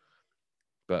school,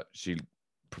 but she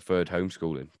preferred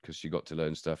homeschooling because she got to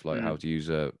learn stuff like how to use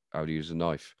a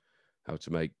knife, how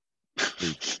to make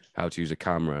food, how to use a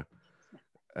camera.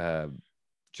 Do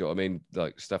you know what I mean?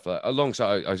 Like stuff like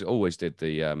alongside, I always did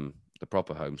the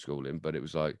proper homeschooling, but it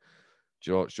was like, do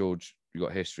you know what, George, you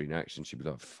got history next, and she'd be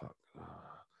like, fuck,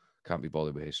 can't be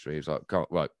bothered with history. It's like,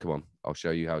 right, come on, I'll show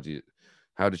you how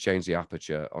to change the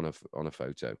aperture on a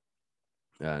photo,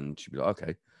 and she'd be like,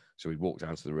 okay. So we'd walk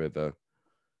down to the river,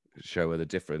 show her the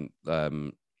different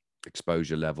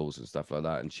exposure levels and stuff like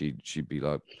that, and she'd be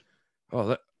like,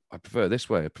 oh, I prefer this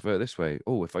way. I prefer this way.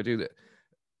 Oh, if I do that,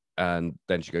 and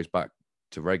then she goes back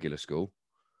to regular school.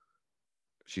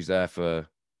 She's there for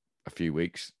a few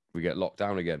weeks. We get locked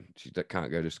down again. She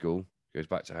can't go to school. Goes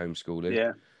back to homeschooling.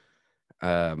 Yeah.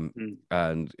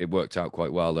 And it worked out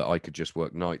quite well that I could just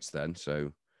work nights then.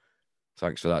 So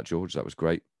thanks for that, George. That was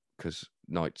great, because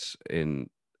nights in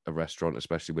a restaurant,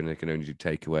 especially when they can only do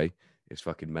takeaway, is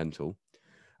fucking mental.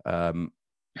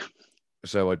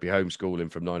 So I'd be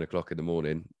homeschooling from 9 o'clock in the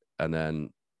morning, and then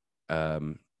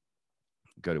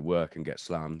go to work and get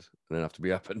slammed, and then have to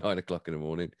be up at 9 o'clock in the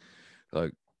morning,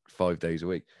 like 5 days a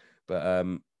week. But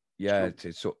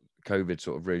it's sort COVID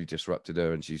sort of really disrupted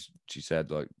her, and she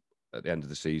said, like, at the end of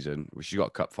the season, she got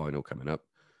a cup final coming up,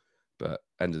 but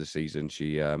end of the season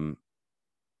she doesn't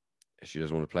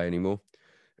want to play anymore,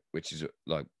 which is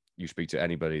like, you speak to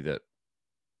anybody that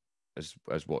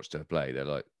has watched her play, they're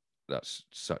like, that's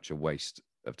such a waste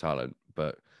of talent.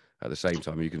 But at the same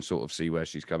time, you can sort of see where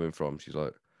she's coming from. She's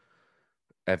like,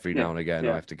 every now and again,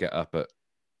 I have to get up at,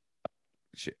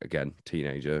 again,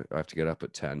 teenager, I have to get up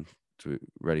at 10 to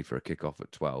ready for a kickoff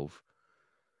at 12.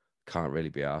 Can't really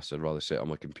be asked. I'd rather sit on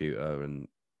my computer and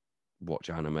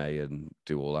watch anime and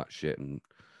do all that shit. And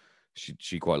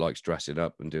she quite likes dressing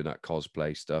up and doing that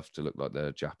cosplay stuff to look like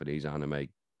the Japanese anime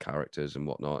characters and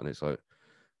whatnot. And it's like,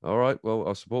 all right, well,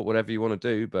 I'll support whatever you want to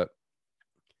do, but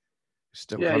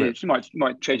still she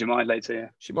might change her mind later. Yeah,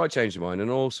 she might change her mind.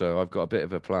 And also, I've got a bit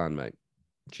of a plan, mate.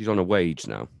 She's on a wage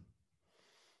now.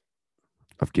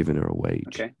 I've given her a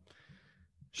wage. Okay.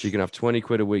 She can have 20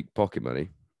 quid a week pocket money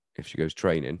if she goes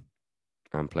training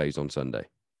and plays on Sunday.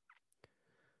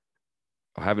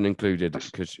 I haven't included,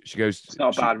 because she goes. It's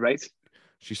not a bad rate.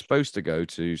 She's supposed to go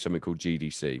to something called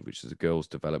GDC, which is a Girls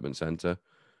Development Centre,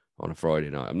 on a Friday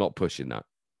night. I'm not pushing that,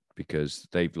 because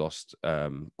they've lost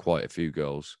quite a few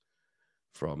girls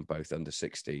from both under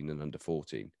 16 and under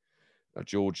 14. Now,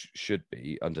 George should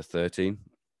be under 13,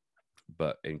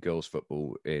 but in girls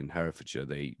football in Herefordshire,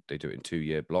 they do it in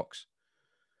 2-year blocks.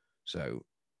 So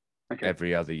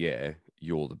every other year,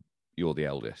 you're the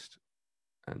eldest,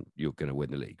 and you're going to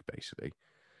win the league, basically.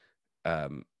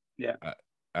 And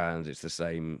it's the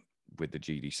same with the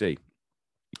GDC.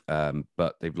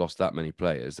 But they've lost that many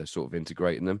players. They're sort of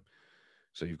integrating them.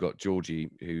 So you've got Georgie,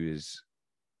 who is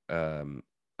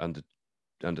under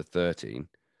 13,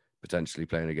 potentially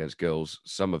playing against girls.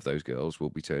 Some of those girls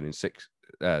will be turning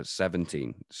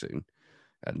 17 soon,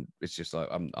 and it's just like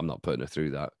I'm not putting her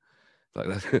through that. Like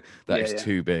that Yeah, is yeah.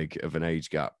 too big of an age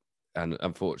gap, and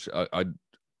unfortunately,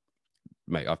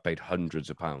 mate, I've paid hundreds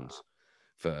of pounds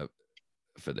for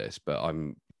this, but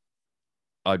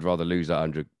I'd rather lose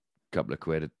that couple of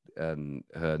quid and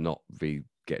her not be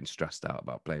getting stressed out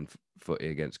about playing footy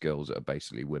against girls that are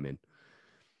basically women.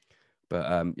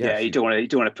 But Yeah, you don't want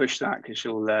to push that because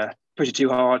you'll push it too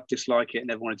hard, dislike it, and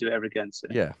never want to do it ever again. So.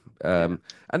 Yeah, and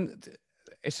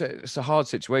it's a hard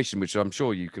situation, which I'm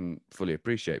sure you can fully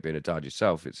appreciate being a dad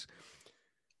yourself.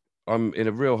 I'm in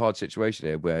a real hard situation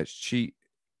here where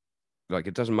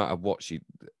it doesn't matter what she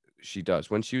does.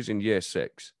 When she was in year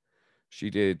 6, she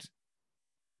did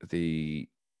the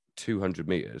 200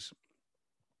 meters.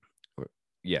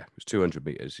 Yeah, it was 200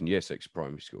 meters in year 6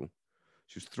 primary school.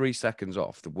 She was 3 seconds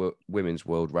off the women's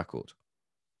world record.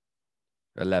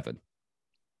 11.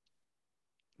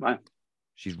 Wow.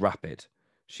 She's rapid.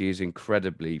 She is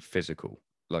incredibly physical.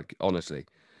 Like, honestly.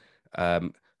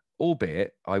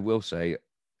 Albeit, I will say,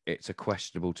 it's a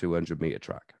questionable 200-meter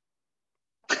track.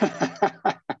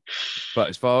 But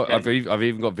as far I've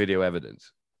even got video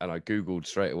evidence, and I googled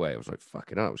straight away. I was like,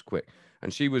 "Fucking hell, that was quick."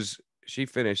 And she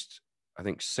finished, I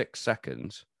think, 6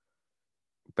 seconds.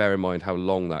 Bear in mind how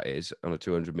long that is on a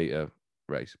 200-meter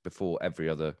race before every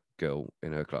other girl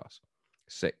in her class.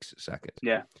 6 seconds.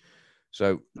 Yeah.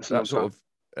 So that's sort of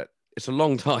it's a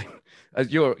long time.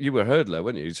 As you were a hurdler,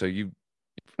 weren't you? So you.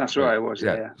 That's right. I was.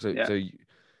 Yeah. So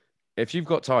if you've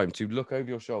got time to look over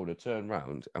your shoulder, turn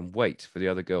round, and wait for the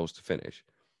other girls to finish,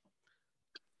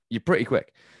 you're pretty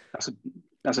quick.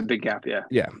 That's a big gap. Yeah.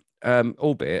 Yeah.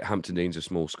 Albeit Hampton Dean's a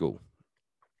small school.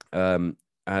 But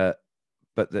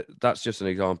that's just an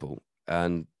example.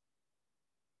 And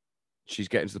she's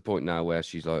getting to the point now where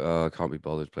she's like, "Oh, I can't be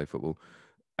bothered to play football."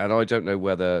 And I don't know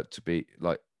whether to be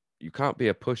like, you can't be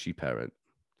a pushy parent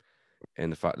in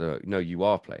the fact that, no, you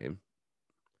are playing,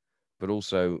 but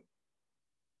also,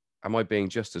 am I being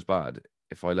just as bad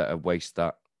if I let her waste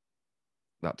that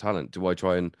talent? Do I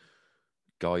try and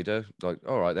guide her? Like,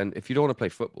 all right, then if you don't want to play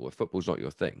football, if football's not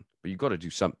your thing, but you've got to do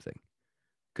something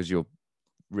because you're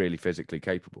really physically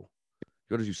capable.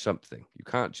 You've got to do something. You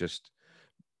can't just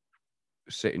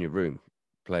sit in your room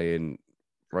playing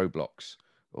Roblox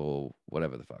or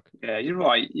whatever the fuck. Yeah, you're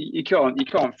right. You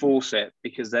can't force it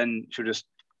because then she'll just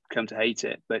come to hate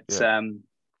it. But try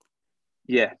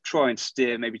and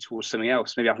steer maybe towards something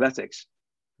else, maybe athletics.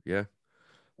 Yeah.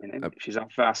 If she's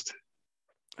up fast.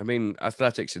 I mean,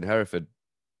 athletics in Hereford,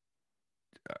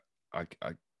 I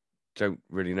don't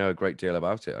really know a great deal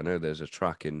about it. I know there's a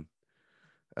track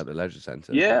at the leisure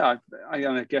centre. Yeah,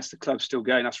 I guess the club's still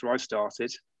going. That's where I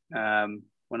started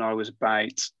when I was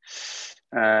about,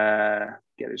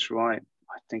 get this right,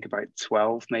 I think about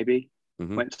 12 maybe.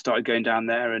 Mm-hmm. Started going down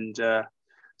there and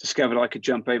discovered I could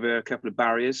jump over a couple of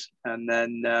barriers, and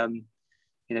then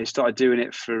started doing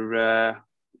it for I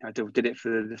did it for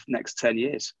the next 10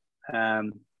 years.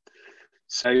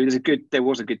 So there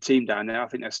was a good team down there. I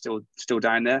think they're still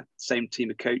down there. Same team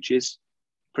of coaches,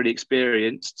 pretty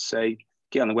experienced. So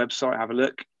get on the website, have a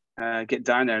look, get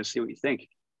down there and see what you think.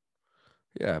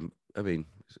 Yeah, I mean,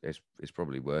 it's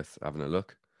probably worth having a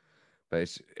look. But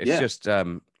it's just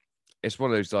it's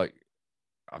one of those, like,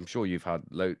 I'm sure you've had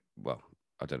well,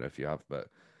 I don't know if you have, but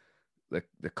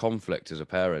the conflict as a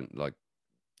parent, like,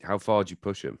 how far do you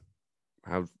push them?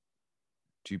 How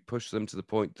do you push them to the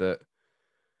point that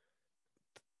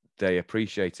they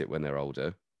appreciate it when they're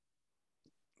older?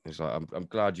 It's like, I'm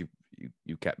glad you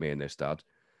kept me in this, Dad.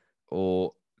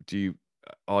 Or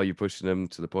are you pushing them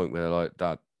to the point where they're like,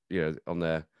 Dad, on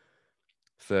their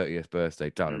 30th birthday,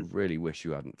 Dad, I really wish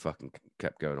you hadn't fucking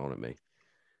kept going on at me?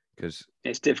 Because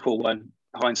it's a difficult one.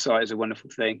 Hindsight is a wonderful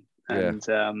thing, and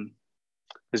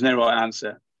there's no right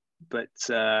answer. But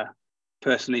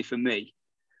personally, for me,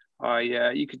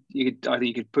 I think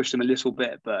you could push them a little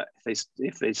bit, but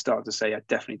if they start to say, I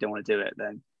definitely don't want to do it,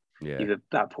 then you've at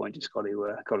that point just got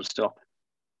to stop,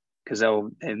 because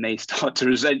they may start to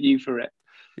resent you for it.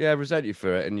 Yeah, resent you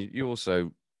for it, and you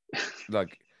also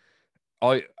like,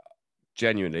 I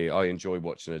genuinely enjoy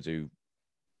watching her do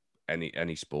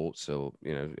any sports, or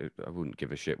I wouldn't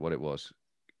give a shit what it was.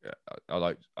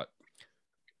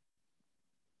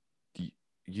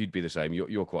 You'd be the same.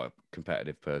 You're quite a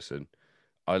competitive person.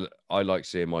 I like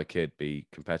seeing my kid be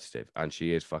competitive, and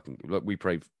she is fucking. Look, we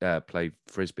play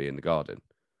frisbee in the garden,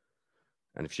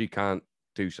 and if she can't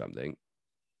do something,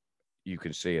 you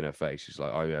can see in her face, she's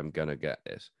like, I am gonna get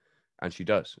this, and she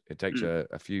does. It takes her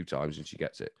a few times, and she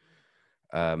gets it.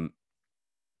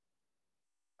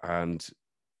 And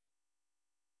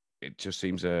it just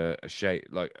seems a shame.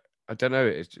 Like, I don't know.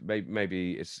 It's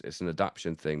maybe it's an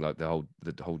adaptation thing, like the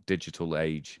whole digital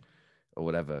age or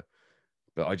whatever.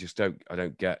 But I just don't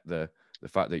get the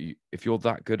fact that if you're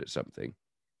that good at something,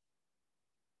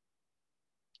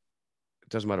 it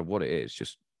doesn't matter what it is,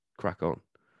 just crack on.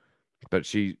 But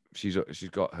she's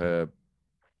got her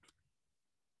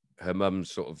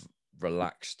mum's sort of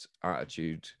relaxed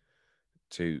attitude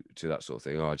to that sort of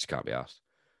thing. Oh, I just can't be asked.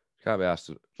 Can't be asked.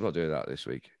 I'm not doing that this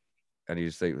week. And you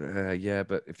just think, yeah,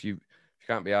 but if you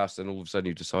can't be asked, then all of a sudden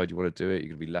you decide you want to do it, you're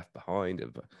going to be left behind.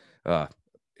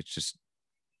 It's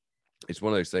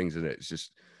one of those things, isn't it? It's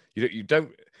just you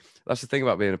don't. That's the thing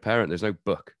about being a parent. There's no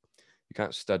book. You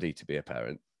can't study to be a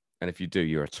parent, and if you do,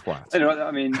 you're a twat.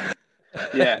 I mean,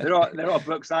 yeah, there are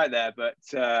books out there, but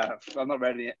I've not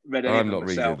read any of them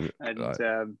myself, and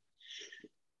right.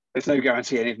 There's no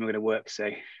guarantee any of them are going to work, so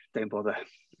don't bother.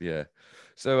 Yeah.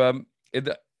 So in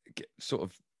that sort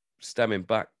of stemming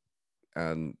back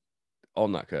and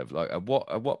on that curve, like at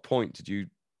what point did you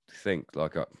think,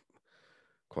 like, I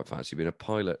quite fancy being a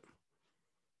pilot?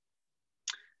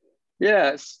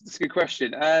 Yeah, it's a good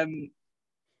question.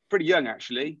 Pretty young,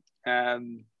 actually.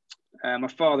 My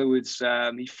father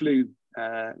he flew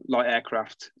light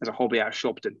aircraft as a hobby out of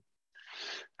Shobden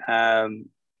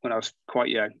when I was quite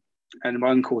young. And my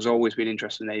uncle's always been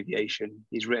interested in aviation.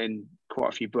 He's written quite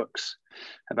a few books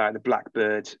about the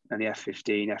Blackbird and the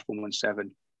F-15, F-117.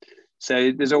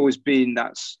 So there's always been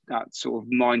that sort of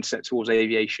mindset towards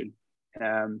aviation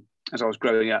as I was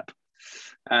growing up.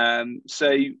 So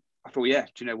I thought, yeah,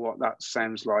 do you know what? That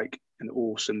sounds like an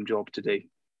awesome job to do.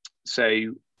 So I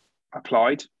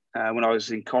applied when I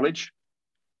was in college,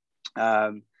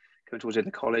 coming towards the end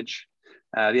of college.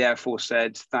 The Air Force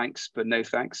said, thanks, but no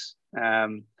thanks.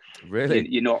 Really?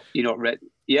 You're not ready.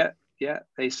 Yeah.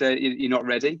 They said you're not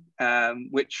ready,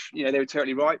 which, they were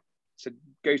totally right. So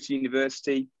go to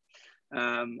university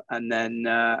and then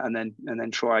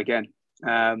try again.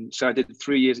 So I did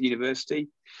 3 years at university,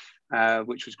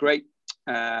 which was great.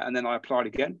 And then I applied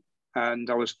again, and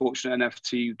I was fortunate enough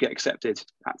to get accepted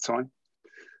at the time.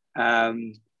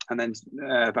 And then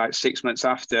about 6 months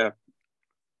after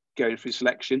going through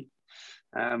selection,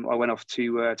 I went off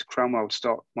to Cranwell to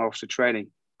start my officer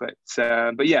training.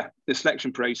 But yeah, the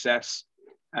selection process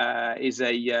is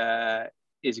a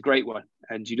great one,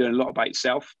 and you learn a lot about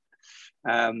yourself.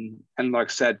 And like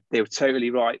I said, they were totally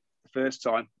right the first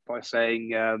time by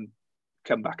saying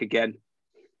come back again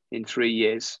in 3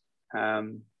 years,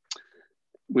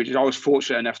 which I was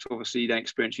fortunate enough to obviously then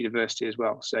experience university as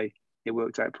well. So it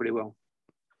worked out pretty well.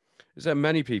 Is there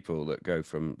many people that go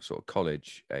from sort of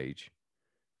college age?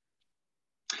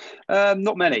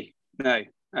 Not many, no.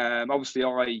 Obviously,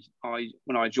 I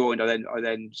when I joined, I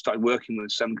then started working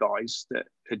with some guys that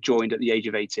had joined at the age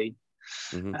of 18.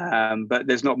 Mm-hmm. But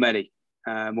there's not many.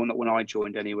 Well, not when I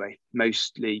joined anyway.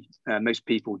 Most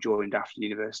people joined after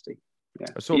university. Yeah,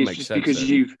 that sort of makes sense because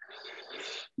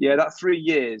that 3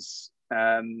 years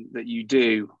that you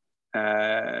do,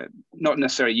 not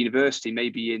necessarily university,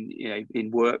 maybe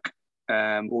in work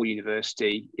or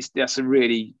university. That's a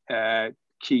really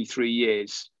key 3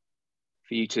 years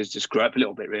for you to just grow up a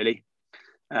little bit, really.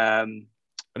 And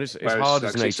it's hard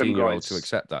as an 18-year-old to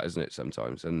accept that, isn't it,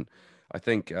 sometimes? And I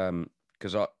think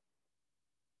because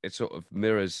it sort of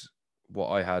mirrors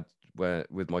what I had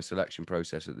with my selection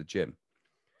process at the gym,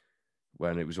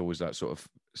 when it was always that sort of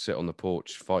sit on the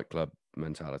porch fight club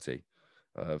mentality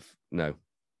of no.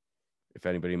 If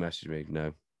anybody messaged me,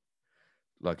 no.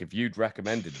 Like if you'd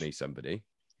recommended me somebody,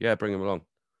 yeah, bring them along.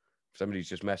 If somebody's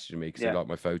just messaging me because they like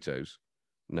my photos,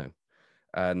 no.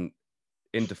 And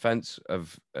in defense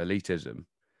of elitism,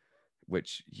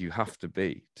 which you have to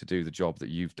be to do the job that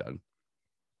you've done,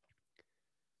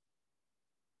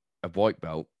 a white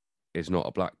belt is not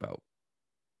a black belt.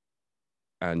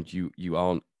 And you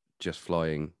aren't just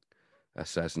flying a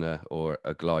Cessna or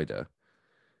a glider.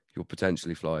 You're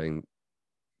potentially flying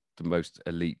the most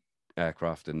elite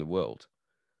aircraft in the world.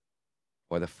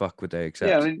 Why the fuck would they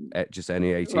accept just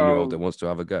any 18-year-old that wants to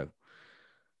have a go?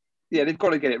 Yeah, they've got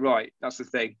to get it right. That's the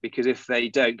thing. Because if they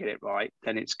don't get it right,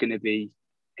 then it's going to be,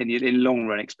 in the long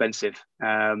run, expensive.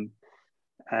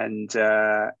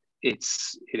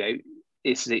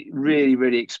 It's a really,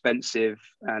 really expensive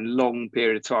and long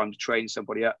period of time to train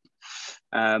somebody up.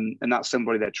 And that's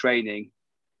somebody they're training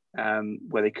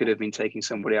where they could have been taking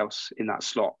somebody else in that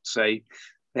slot. So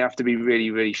they have to be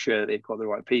really, really sure that they've got the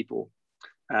right people.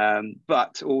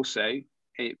 But also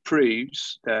it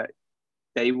proves that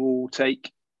they will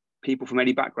take people from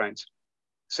any background.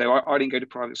 So I didn't go to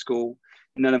private school.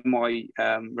 None of my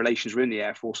relations were in the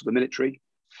Air Force or the military.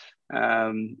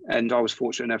 And I was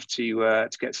fortunate enough to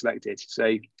get selected.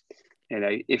 So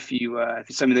if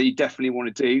it's something that you definitely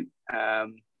want to do,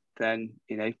 then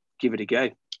give it a go.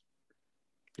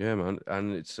 Yeah, man,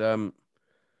 and it's sort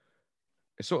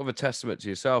of a testament to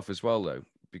yourself as well, though,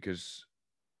 because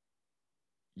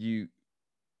you,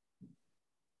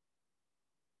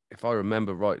 if I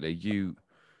remember rightly, you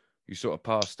sort of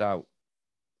passed out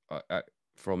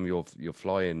from your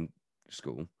flying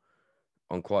school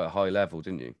on quite a high level,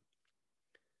 didn't you?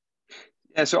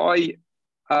 Yeah, so I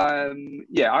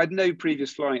had no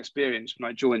previous flying experience when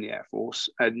I joined the Air Force,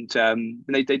 and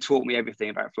they taught me everything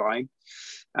about flying.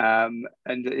 And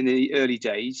in the early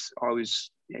days, I was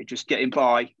just getting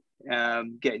by,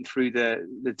 getting through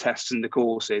the tests and the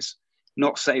courses,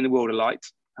 not setting the world alight,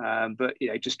 but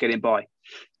just getting by.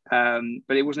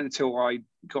 But it wasn't until I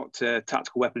got to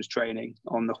tactical weapons training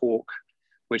on the Hawk,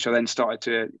 which I then started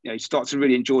to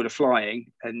really enjoy the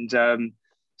flying, and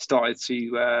started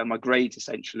to my grades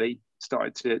essentially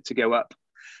started to go up,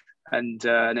 and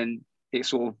then it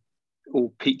sort of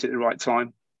all peaked at the right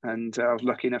time, and I was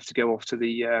lucky enough to go off to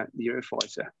the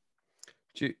Eurofighter.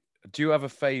 Do you have a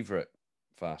favourite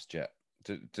fast jet?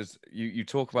 Does you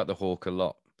talk about the Hawk a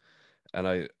lot, and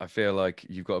I feel like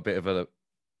you've got a bit of a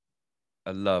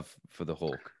love for the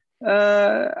Hawk.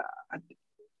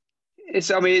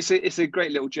 It's a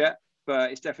great little jet,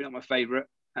 but it's definitely not my favourite.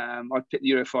 I'd pick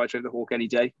the Eurofighter over the Hawk any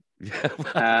day.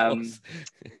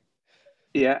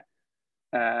 Yeah,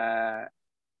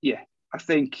 I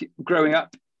think growing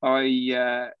up,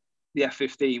 the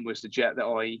F-15 was the jet that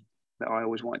I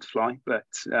always wanted to fly, but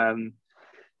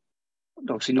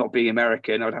obviously not being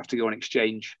American, I'd have to go on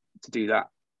exchange to do that.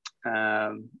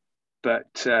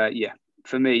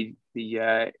 For me,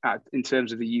 in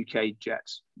terms of the UK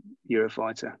jets,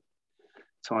 Eurofighter,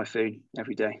 Typhoon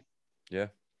every day. Yeah.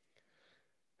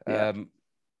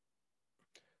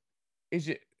 Is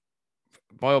it?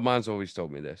 My old man's always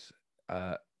told me this.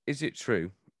 Is it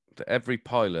true that every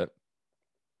pilot,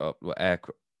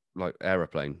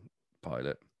 aeroplane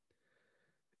pilot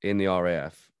in the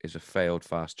RAF is a failed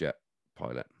fast jet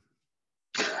pilot?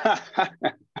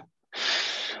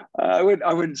 I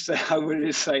wouldn't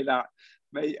say that,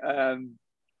 mate.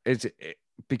 Is it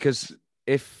because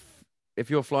if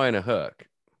you're flying a Herc,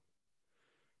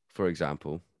 for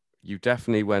example, you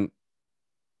definitely went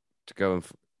to go and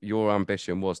your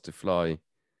ambition was to fly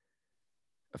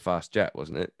a fast jet,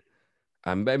 wasn't it?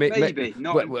 And maybe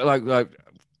not like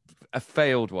a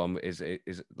failed one is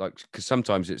like, because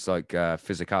sometimes it's like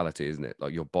physicality, isn't it?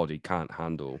 Like your body can't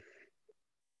handle.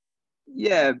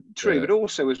 Yeah, true. But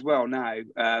also as well now,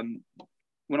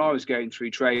 when I was going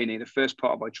through training, the first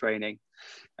part of my training,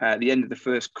 at the end of the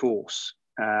first course,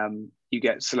 you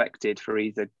get selected for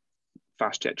either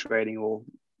fast jet training or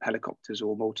helicopters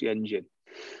or multi-engine.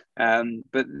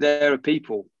 But there are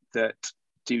people that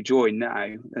do join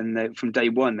now, and from day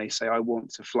one they say, I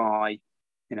want to fly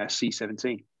a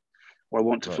C-17, or I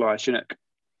want to fly a Chinook.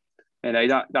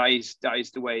 That is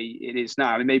the way it is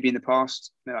now. I mean, maybe in the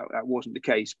past that wasn't the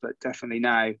case, but definitely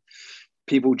now,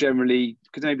 people generally,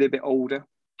 because maybe they're a bit older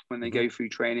when they go through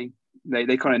training,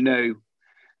 they kind of know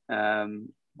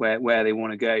where they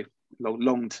want to go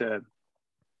long term,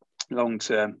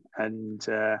 and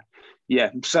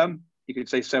some, you could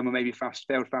say some are maybe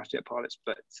failed fast jet pilots,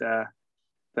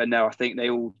 but no, I think they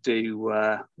all do.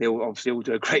 They all obviously all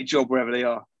do a great job wherever they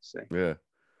are. So yeah.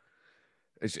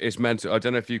 It's meant to, I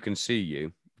don't know if you can see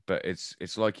you, but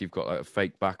it's like you've got like a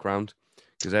fake background,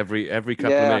 because every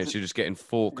couple of minutes you're just getting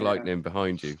fork lightning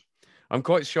behind you. I'm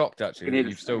quite shocked actually that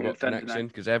you've still got connection,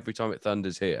 because every time it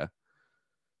thunders here,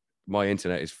 my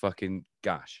internet is fucking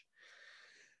gash.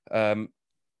 I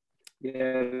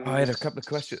had a couple of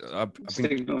questions.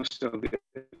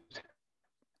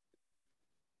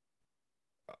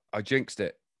 I jinxed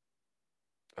it.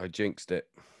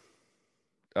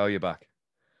 Oh, you're back.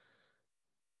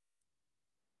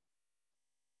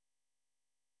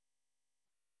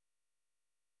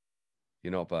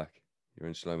 You're not back. You're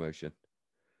in slow motion.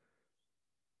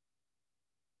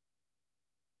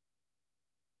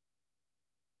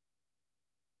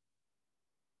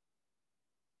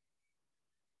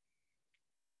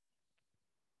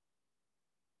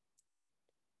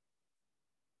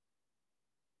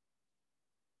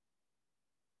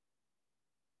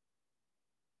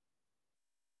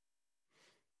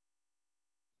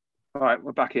 All right,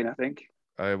 we're back in, I think.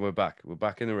 We're back. We're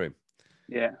back in the room.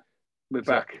 Yeah, we're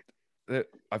back.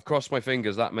 I've crossed my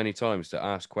fingers that many times to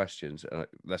ask questions, and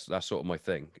that's sort of my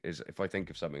thing. Is if I think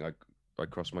of something, I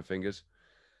cross my fingers,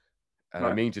 and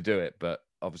I mean to do it, but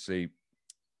obviously,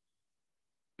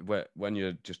 when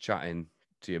you're just chatting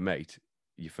to your mate,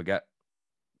 you forget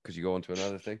because you go on to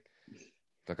another thing.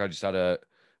 Like I just had a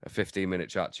 15-minute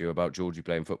chat to you about Georgie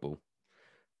playing football,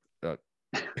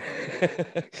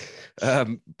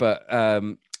 But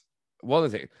one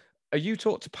of the things, are you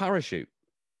taught to parachute?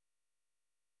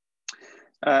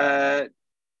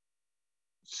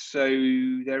 So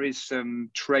there is some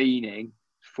training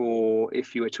for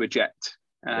if you were to eject,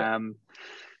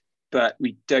 but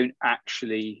we don't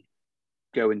actually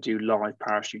go and do live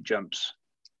parachute jumps.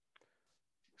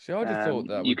 See, I'd have thought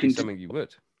that you would be something you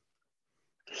would.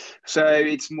 So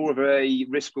it's more of a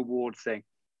risk reward thing.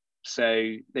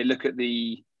 So they look at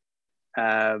the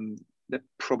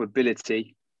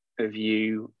probability of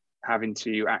you having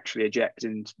to actually eject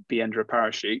and be under a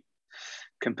parachute,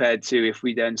 compared to if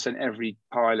we then sent every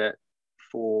pilot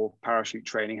for parachute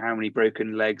training, how many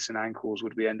broken legs and ankles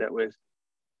would we end up with?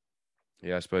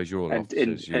 Yeah, I suppose you're all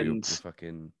officers. You're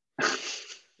fucking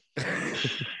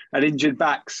and injured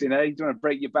backs. You know, you don't want to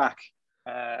break your back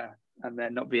and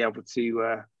then not be able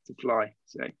to fly.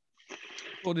 So,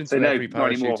 according to every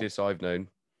parachutist I've known,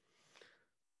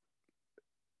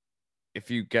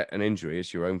 if you get an injury,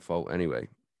 it's your own fault anyway.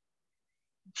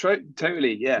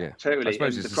 Totally, yeah. Totally. I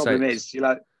suppose the problem is you'll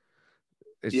have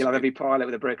every pilot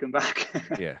with a broken back.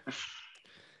 Yeah.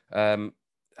 There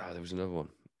was another one.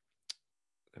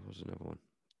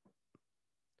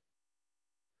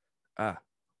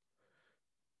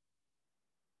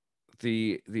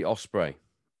 The Osprey.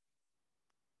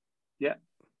 Yeah.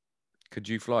 Could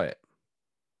you fly it?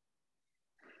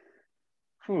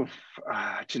 Do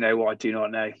you know what? I do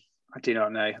not know.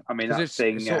 I mean, that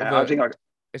thing.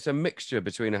 It's a mixture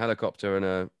between a helicopter and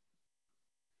a.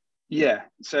 Yeah.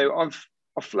 So I've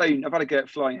had a go at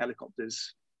flying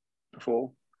helicopters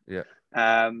before. Yeah.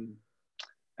 And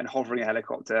hovering a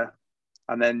helicopter,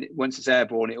 and then once it's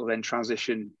airborne, it will then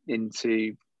transition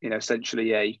into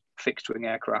essentially a fixed wing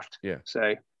aircraft. Yeah.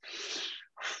 So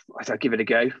I'd give it a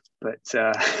go, but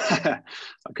I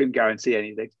couldn't guarantee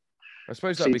anything. I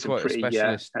suppose that'd be quite a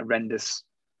specialist. Horrendous.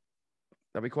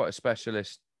 That'd be quite a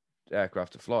specialist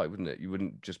aircraft to fly, wouldn't it? You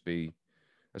wouldn't just be.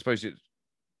 I suppose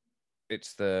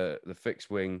it's the fixed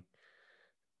wing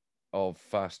of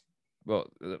fast.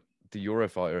 Well, the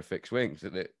Eurofighter of fixed wings,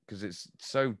 isn't it? Because it's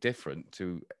so different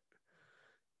to.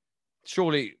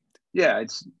 Surely. Yeah,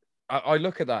 it's. I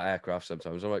look at that aircraft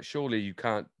sometimes. I'm like, surely you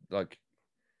can't like.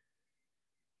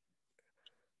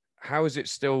 How is it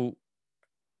still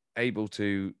able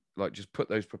to like just put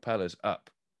those propellers up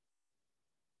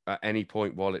at any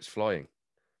point while it's flying?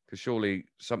 Because surely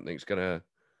something's gonna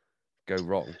go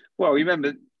wrong. Well,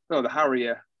 remember, the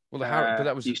Harrier. Well, the Harrier, but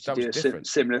that was different.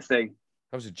 Similar thing.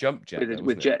 That was a jump jet.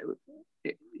 With jet.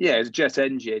 Yeah, it's a jet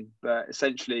engine, but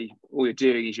essentially all you're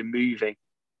doing is you're moving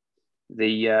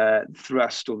the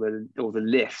thrust or the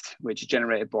lift, which is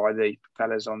generated by the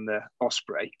propellers on the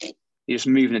Osprey. You just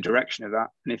move in the direction of that,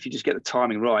 and if you just get the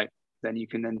timing right, then you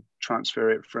can then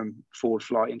transfer it from forward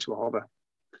flight into a hover.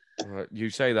 You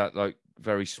say that like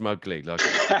very smugly, like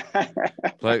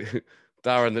like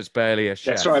Darren, that's barely a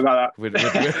chef. Yeah, sorry about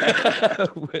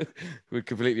that. Would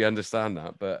completely understand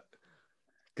that, but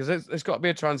because there's got to be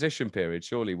a transition period,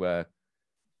 surely, where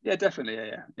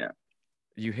definitely, yeah.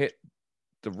 You hit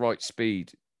the right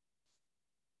speed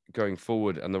going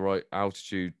forward and the right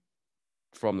altitude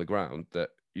from the ground that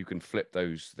you can flip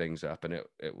those things up, and it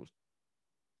will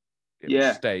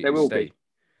stay. There will be.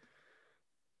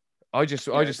 I just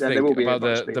think about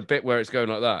the bit where it's going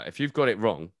like that. If you've got it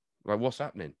wrong, like what's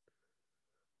happening?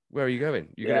 Where are you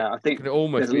going? I think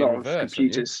almost there's a lot of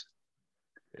computers.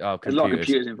 Oh, there's a lot of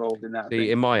computers involved in that.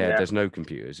 See, in my head, there's no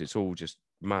computers. It's all just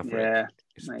maverick. Yeah,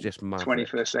 it's just maverick.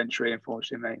 21st century,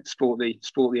 unfortunately, mate. Sport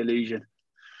the illusion.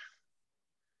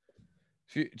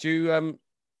 Do you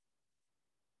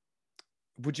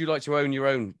would you like to own your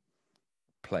own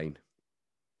plane?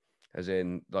 As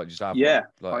in, like, just have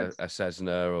a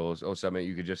Cessna or something.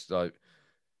 You could just like,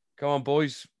 come on,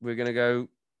 boys, we're gonna go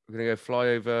fly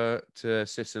over to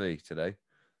Sicily today.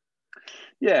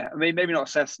 Yeah, I mean, maybe not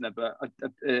Cessna, but a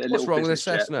What's wrong with a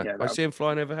Cessna? I see him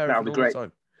flying over Hereford all the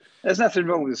time. There's nothing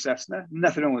wrong with a Cessna.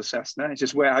 Nothing wrong with a Cessna. It's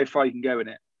just how far you can go in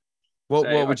it.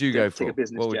 What would you go for? A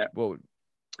business jet.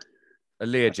 A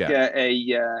Learjet?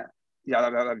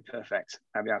 That'd be perfect.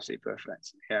 That'd be absolutely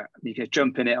perfect. Yeah, you could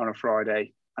jump in it on a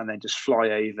Friday and then just fly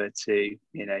over to,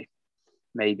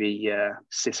 maybe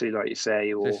Sicily, like you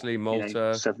say, or Sicily,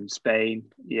 Malta, southern Spain.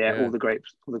 Yeah, all the great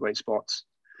spots.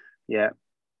 Yeah,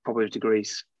 probably to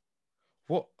Greece.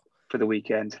 What for the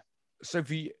weekend? So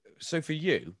for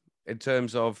you, in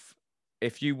terms of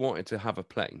if you wanted to have a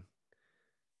plane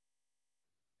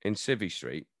in Civvy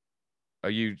Street, are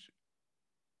you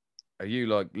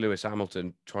like Lewis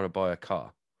Hamilton trying to buy a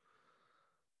car?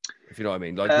 If you know what I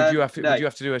mean. Like, would you have to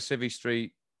do a Civvy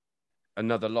Street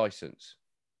another license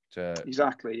to?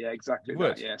 Exactly. Yeah. Exactly.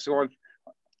 That, yeah. So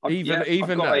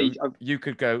Even got though you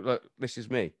could go, look, this is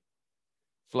me.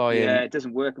 Fly in. Yeah, it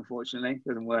doesn't work, unfortunately. It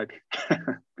doesn't work.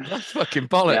 That's fucking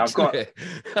bollocks, Yeah, I've got- isn't it?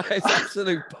 It's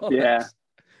absolute bollocks. Yeah.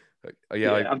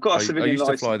 Yeah, I've got a I civilian used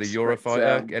to fly the license,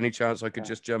 Eurofighter. but, Any chance I could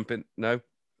just jump in? No,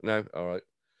 all right.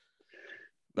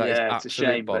 That is yeah, it's a absolute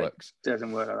shame, but bollocks. it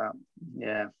doesn't work like that.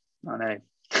 Yeah, I know.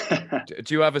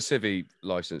 Do you have a civvy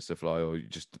license to fly, or you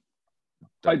just?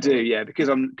 I do, bother? yeah, because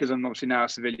I'm obviously now a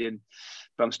civilian,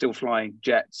 but I'm still flying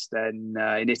jets. Then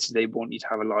in Italy, they want you to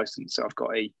have a license, so I've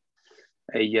got a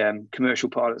commercial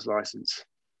pilot's license.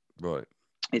 Right.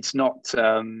 It's not.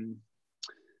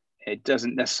 It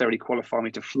doesn't necessarily qualify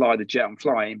me to fly the jet I'm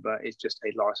flying, but it's just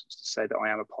a license to say that I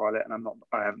am a pilot, and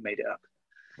I haven't made it up.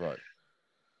 Right.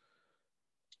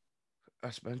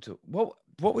 That's mental. What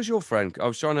was your friend? I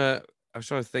was trying to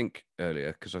think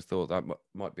earlier because I thought that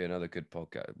might be another good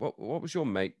podcast. What was your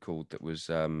mate called that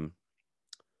was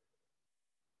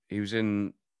he was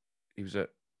at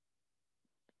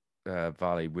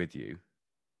Valley with you,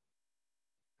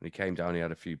 and he came down. He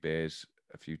had a few beers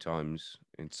a few times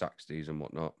in Saxties and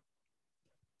whatnot.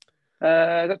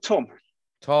 That's Tom.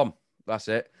 Tom, that's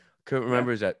it. Couldn't remember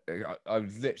his name. I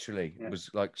literally was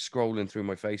like scrolling through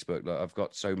my Facebook. Like I've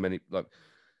got so many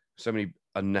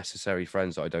unnecessary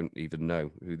friends that I don't even know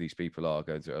who these people are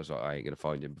going through. I was like, I ain't gonna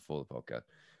find him before the podcast.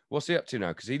 What's he up to now?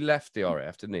 Because he left the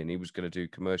RAF, didn't he? And he was going to do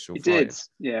commercial. He flying. did,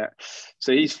 yeah.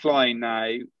 So he's flying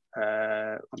now.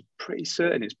 I'm pretty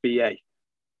certain it's BA,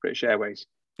 British Airways.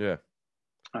 Yeah,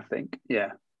 I think.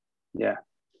 Yeah.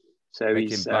 So Making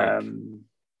he's bank.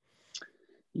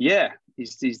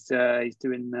 he's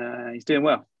doing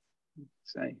well.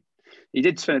 So he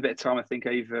did spend a bit of time, I think,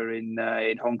 over in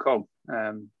Hong Kong,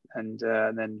 and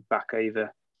then back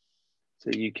over to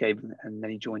the UK, and then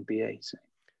he joined BA. So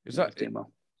is that doing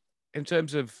well? In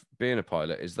terms of being a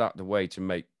pilot, is that the way to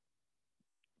make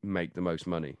the most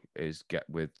money? Is get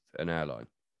with an airline?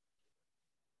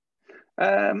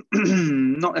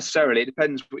 Not necessarily. It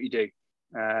depends what you do.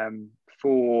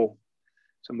 For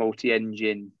some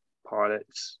multi-engine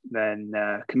pilots, then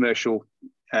commercial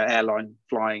airline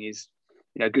flying is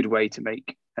a good way to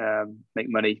make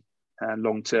money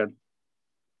long term.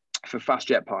 For fast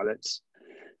jet pilots,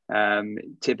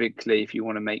 typically, if you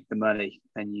want to make the money,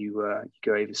 then you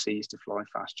go overseas to fly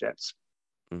fast jets.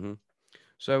 Mm-hmm.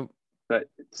 So, but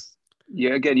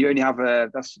you only have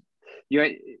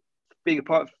being a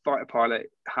fighter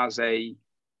pilot has a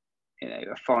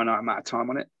finite amount of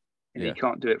time on it, and you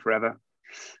can't do it forever.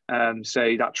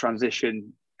 So that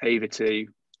transition over to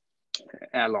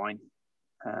airline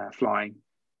flying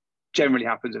generally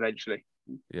happens eventually.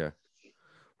 Yeah.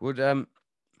 Would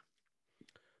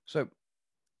So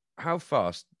how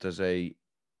fast does a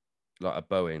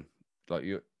Boeing, like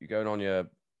you're going on your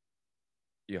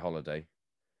holiday?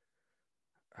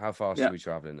 How fast are we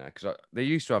traveling there? Because they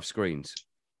used to have screens.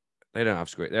 They don't have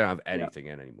screen. They don't have anything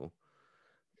in anymore.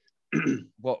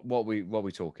 What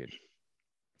we talking?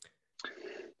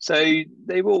 So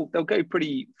they'll go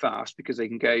pretty fast because they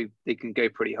can go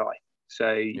pretty high.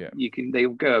 So they'll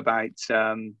go about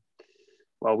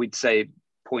we'd say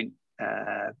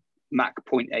Mach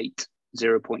 0.8,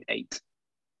 0.8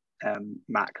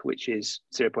 Mach, which is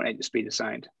 0.8 the speed of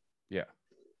sound. Yeah.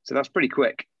 So that's pretty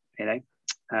quick, I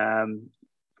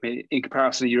mean, in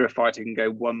comparison, a Eurofighter can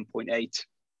go 1.8. It's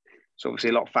obviously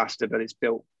a lot faster, but it's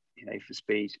built, for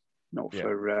speed, not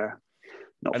for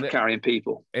carrying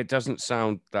people. It doesn't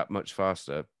sound that much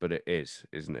faster, but it is,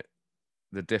 isn't it?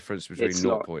 The difference between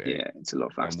 0.8 it's a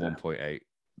lot faster, and 1.8.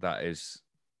 That is.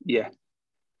 Yeah.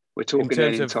 We're talking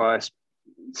an entire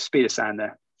speed of sound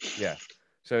there. Yeah.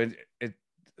 So it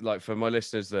like for my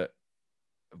listeners that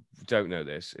don't know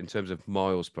this, in terms of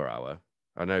miles per hour,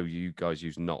 I know you guys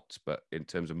use knots, but in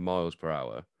terms of miles per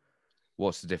hour,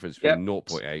 what's the difference between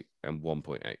 0.8 and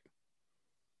 1.8?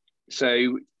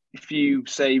 So if you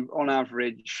say on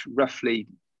average, roughly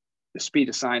the speed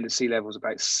of sound at sea level is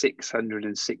about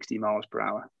 660 miles per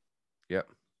hour. Yep.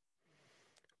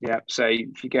 Yeah. So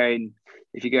if you're going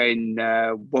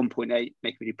 1.8,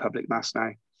 make it public mass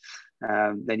now,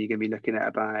 then you're going to be looking at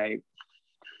about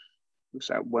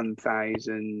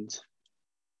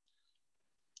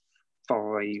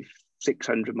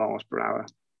 1,600 miles per hour,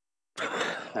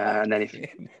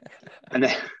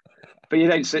 but you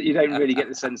don't really get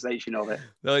the sensation of it.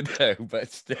 I know,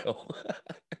 but still,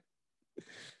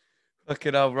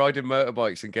 fucking hell, riding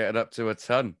motorbikes and getting up to a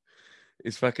ton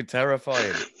is fucking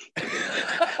terrifying.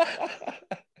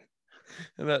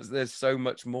 And there's so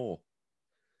much more.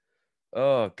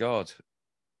 Oh God.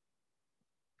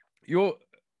 Do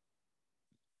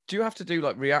you have to do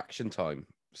like reaction time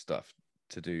stuff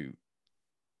to do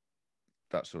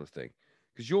that sort of thing?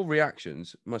 Because your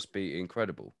reactions must be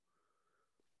incredible.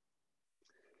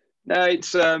 No,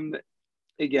 it's I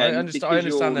again understand. I because you're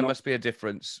understand there not. must be a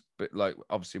difference, but like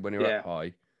obviously when you're Yeah. up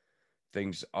high,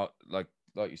 things are like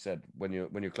you said, when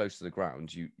you're close to the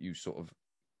ground, you sort of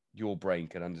your brain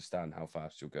can understand how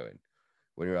fast you're going.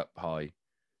 When you're up high,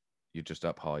 you're just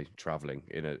up high traveling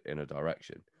in a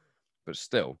direction. But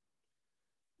still,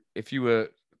 if you were,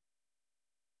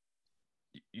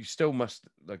 you still must,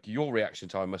 like, your reaction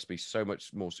time must be so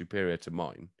much more superior to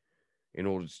mine in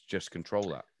order to just control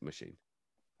that machine.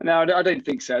 No, I don't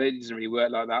think so. It doesn't really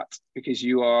work like that because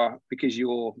you're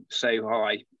so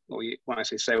high, or when I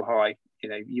say so high, you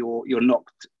know, you're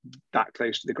knocked that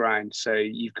close to the ground, so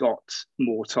you've got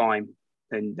more time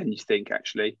than you think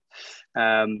actually,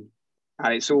 and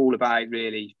it's all about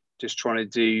really just trying to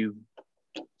do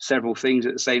several things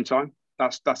at the same time.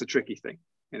 That's a tricky thing,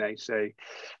 you know. So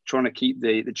trying to keep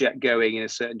the jet going in a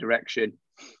certain direction,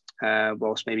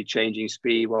 whilst maybe changing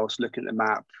speed, whilst looking at the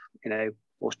map, you know,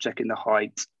 whilst checking the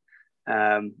height,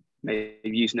 maybe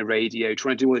using the radio,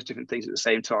 trying to do all those different things at the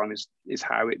same time is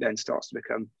how it then starts to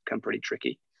become pretty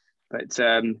tricky. But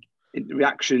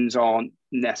reactions aren't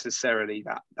necessarily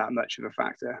that much of a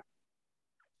factor.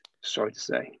 Sorry to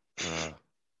say.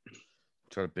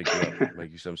 Trying to big you up,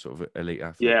 make you some sort of elite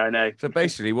athlete. Yeah, I know. So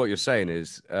basically, what you're saying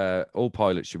is all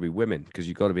pilots should be women because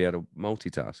you've got to be able to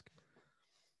multitask.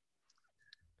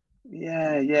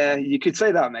 Yeah, you could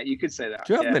say that, mate. You could say that.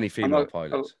 Do you have many female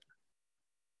pilots?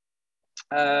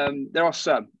 There are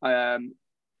some. For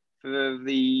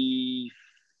the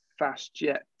fast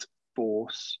jet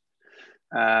force,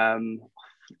 off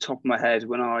the top of my head,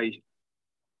 when I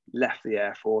left the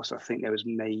Air Force, I think there was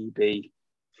maybe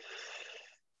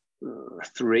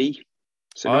 3.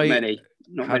 So not many.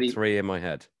 Not had many. 3 in my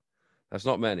head. That's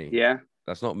not many. Yeah.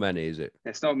 That's not many, is it?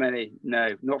 It's not many.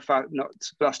 No, not fast. Not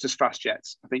that's just fast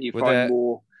jets. I think you Were find there-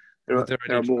 more. There were there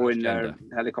are any more in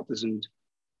transgender? helicopters and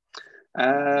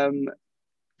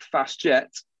fast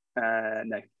jet.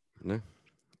 No, No.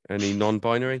 Any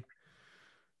non-binary?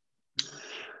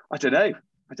 I don't know.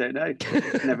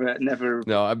 Never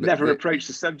No, never approached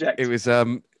the subject. It was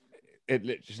it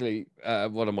literally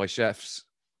one of my chefs.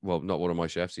 Well, not one of my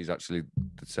chefs. He's actually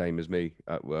the same as me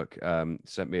at work.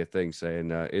 Sent me a thing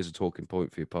saying, "Here's a talking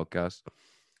point for your podcast."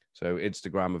 So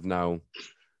Instagram have now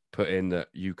put in that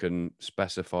you can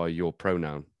specify your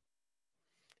pronoun.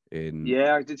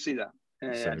 Yeah, I did see that.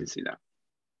 Yeah, So- I did see that.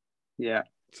 Yeah,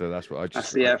 So that's what I just.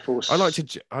 that's the Air Force. I like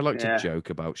to Yeah. joke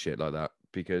about shit like that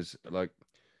because like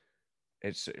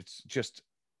it's just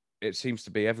it seems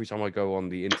to be every time I go on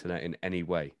the internet in any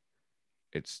way,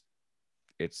 it's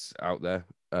out there,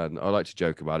 and I like to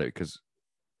joke about it because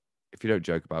if you don't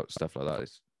joke about stuff like that,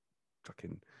 it's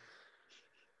fucking.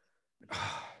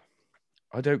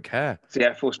 I don't care. It's the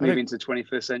Air Force I moving don't- into the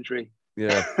 21st century.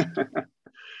 Yeah.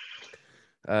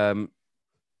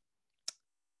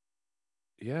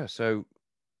 Yeah. So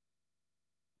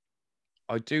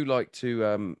I do like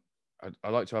to I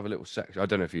like to have a little section. I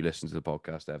don't know if you listen to the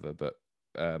podcast ever, but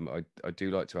I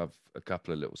do like to have a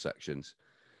couple of little sections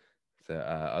that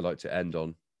I like to end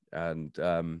on, and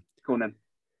Go on then.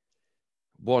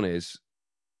 one is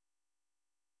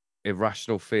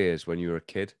irrational fears when you were a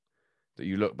kid that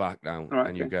you look back now Right,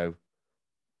 and you okay. go,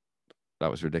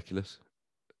 that was ridiculous.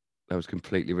 That was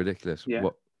completely ridiculous. Yeah.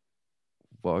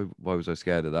 Why was I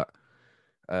scared of that?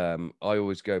 I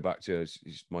always go back to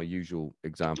it's my usual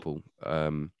example.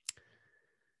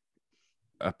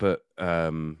 Up at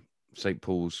St.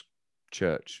 Paul's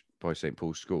Church by St.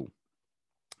 Paul's School,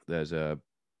 there's a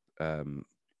I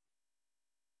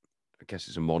guess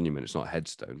it's a monument. It's not a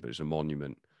headstone, but it's a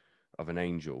monument of an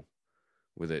angel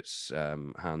with its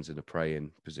hands in a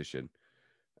praying position.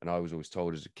 And I was always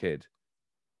told as a kid,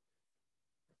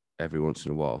 every once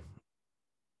in a while,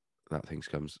 that thing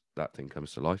comes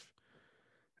to life.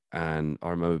 And I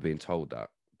remember being told that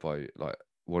by like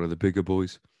one of the bigger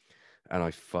boys, and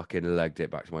I fucking legged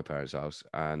it back to my parents' house.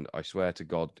 And I swear to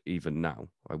God, even now,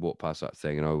 I walk past that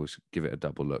thing and I always give it a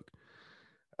double look.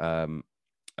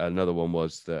 Another one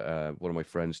was that one of my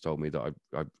friends told me that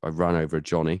I ran over a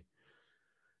Johnny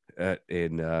at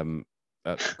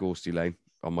Gorsty Lane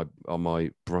on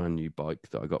my brand new bike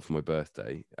that I got for my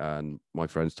birthday, and my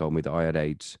friends told me that I had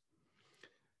AIDS,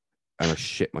 and I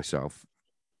shit myself.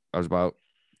 I was about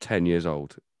 10 years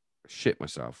old. Shit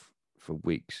myself for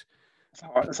weeks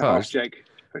That's a harsh joke.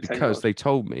 because they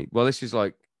told me. Well, this is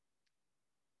like,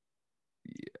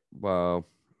 well,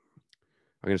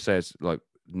 I'm gonna say it's like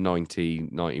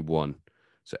 1991,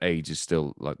 so AIDS is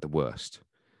still like the worst.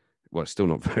 Well, it's still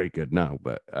not very good now,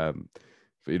 but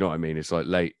you know what I mean. It's like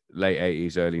late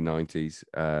 80s, early 90s,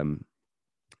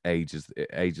 age is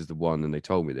the one, and they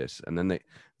told me this, and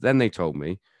then they told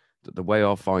me that the way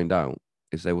I'll find out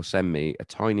is they will send me a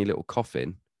tiny little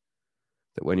coffin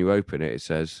that when you open it, it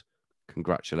says,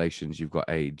 "Congratulations, you've got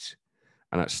AIDS,"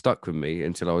 and that stuck with me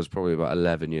until I was probably about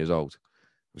 11 years old.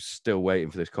 I was still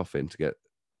waiting for this coffin to get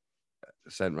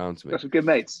sent round to me. Got some good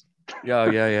mates.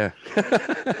 Yeah.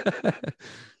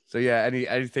 So yeah,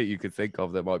 anything you could think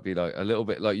of that might be like a little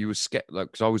bit like you were scared, like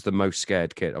because I was the most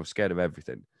scared kid. I was scared of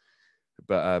everything,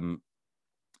 but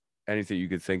anything you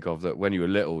could think of that when you were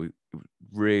little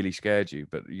really scared you,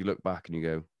 but you look back and you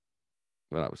go,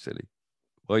 well, that was silly.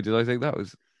 Why did I think that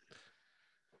was?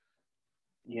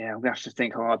 Yeah, I'm gonna have to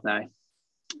think hard now.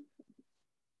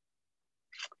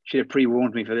 Should have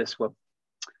pre-warned me for this one.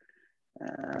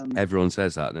 Everyone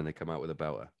says that, and then they come out with a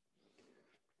belter.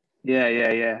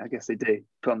 Yeah. I guess they do.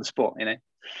 Put on the spot, you know.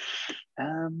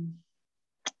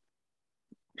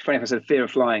 It's funny if I said fear of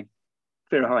flying,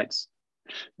 fear of heights.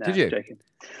 No, Did you? I'm joking.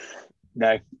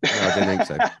 No. No, I didn't think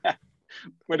so.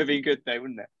 Would have been good though,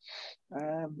 wouldn't it? Do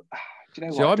you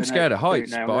know See, what? I'm scared of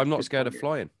heights, know. but I'm not Good scared of point.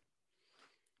 flying.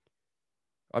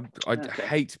 I Okay.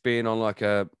 hate being on like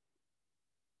a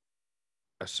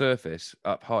surface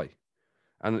up high,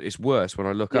 and it's worse when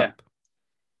I look Yeah. up.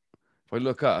 If I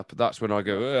look up, that's when I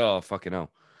go, oh fucking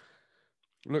hell.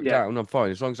 Look down, I'm fine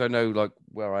as long as I know like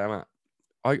where I am at.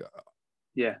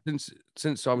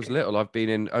 Since I was little, I've been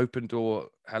in open door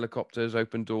helicopters,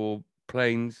 open door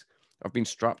planes. I've been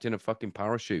strapped in a fucking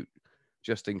parachute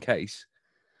just in case.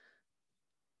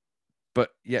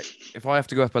 But yeah, if I have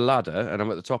to go up a ladder and I'm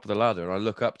at the top of the ladder and I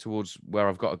look up towards where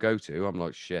I've got to go to, I'm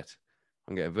like, shit,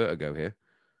 I'm getting vertigo here.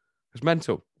 It's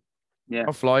mental. Yeah.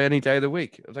 I'll fly any day of the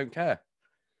week. I don't care.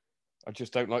 I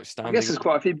just don't like standing. I guess there's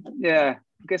quite a few. Yeah,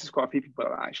 I guess there's quite a few people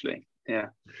like that, actually. Yeah.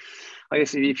 I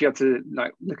guess if you have to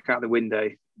like look out the window,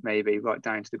 maybe right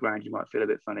down to the ground, you might feel a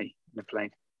bit funny in the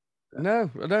plane. No,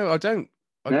 I don't.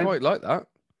 I No? quite like that.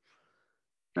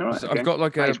 All right. So Okay. I've got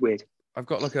like That is weird. I've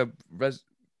got like a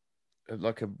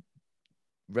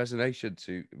resonation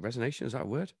to resonation. Is that a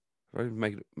word? Am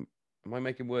I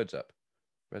making words up?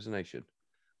 Resonation.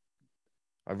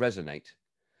 I resonate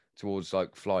towards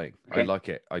like flying. Okay. I like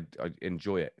it. I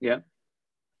enjoy it. Yeah.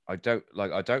 I don't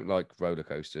like roller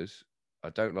coasters. I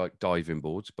don't like diving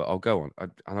boards, but I'll go on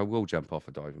and I will jump off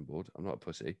a diving board. I'm not a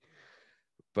pussy,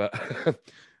 but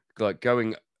like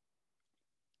going,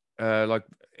 like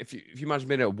if you imagine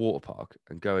being at a water park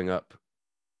and going up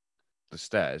the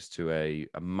stairs to a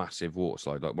massive water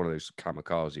slide, like one of those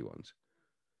kamikaze ones.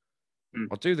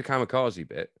 I'll do the kamikaze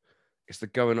bit. It's the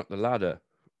going up the ladder.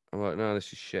 I'm like, no,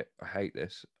 this is shit. I hate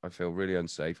this. I feel really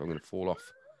unsafe. I'm going to fall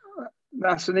off.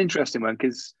 That's an interesting one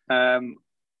because I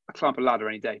climb a ladder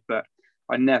any day, but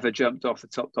I never jumped off the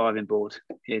top diving board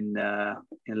in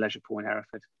Leisure Point,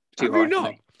 Hereford. Too high for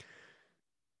me.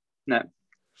 No.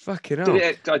 Fucking hell.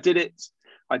 I did it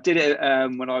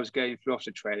when I was going through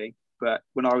officer training, but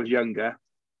when I was younger,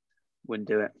 wouldn't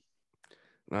do it.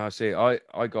 No, see, I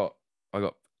got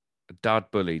dad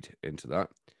bullied into that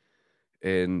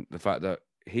in the fact that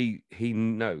he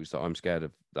knows that I'm scared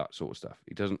of that sort of stuff.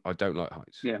 I don't like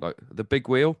heights. Yeah. Like the big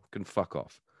wheel can fuck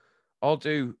off. I'll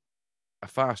do a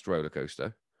fast roller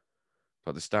coaster,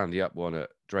 like the standy up one at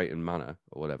Drayton Manor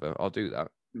or whatever. I'll do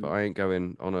that, but I ain't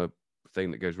going on a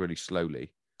thing that goes really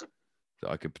slowly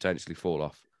that I could potentially fall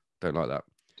off. Don't like that.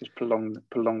 Just prolong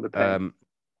the pain.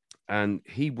 And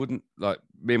he wouldn't, like,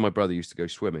 me and my brother used to go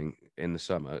swimming in the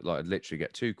summer. Like, I'd literally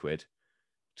get £2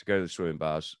 to go to the swimming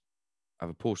bars, have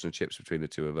a portion of chips between the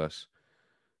two of us.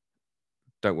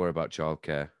 Don't worry about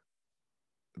childcare.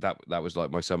 That was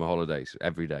like my summer holidays,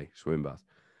 every day, swimming bath.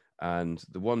 And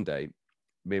the one day,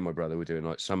 me and my brother were doing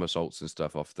like somersaults and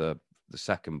stuff off the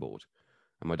second board.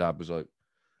 And my dad was like,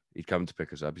 he'd come to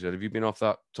pick us up. He said, have you been off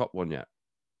that top one yet?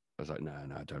 I was like, no,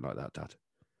 I don't like that, Dad.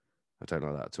 I don't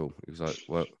like that at all. He was like,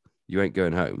 well, you ain't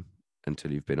going home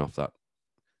until you've been off that,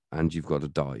 and you've got to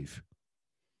dive.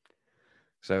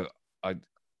 So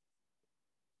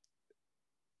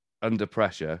under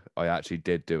pressure, I actually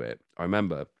did do it. I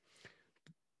remember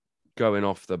going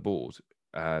off the board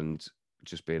and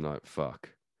just being like, fuck,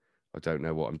 I don't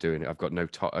know what I'm doing. I've got no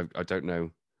time. I don't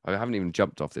know. I haven't even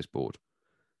jumped off this board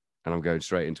and I'm going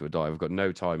straight into a dive. I've got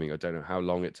no timing. I don't know how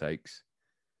long it takes.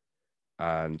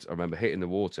 And I remember hitting the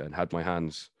water and had my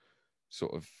hands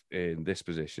sort of in this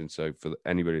position. So for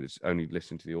anybody that's only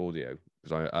listening to the audio,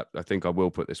 because I think I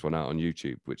will put this one out on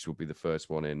YouTube, which will be the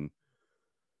first one in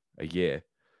a year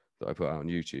that I put out on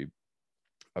YouTube.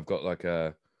 I've got like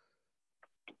a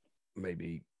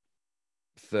maybe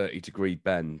 30-degree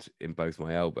bend in both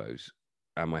my elbows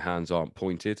and my hands aren't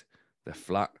pointed. They're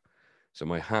flat. So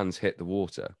my hands hit the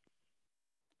water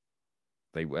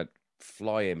they went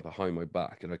flying behind my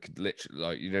back, and I could literally,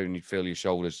 like, you know, and you feel your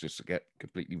shoulders just get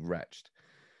completely wretched,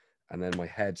 and then my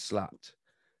head slapped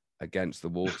against the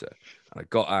water, and I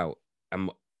got out, and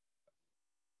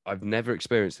I've never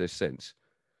experienced this since.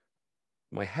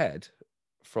 My head,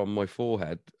 from my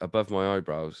forehead above my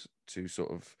eyebrows to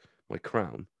sort of my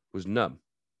crown, was numb.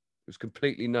 It was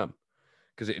completely numb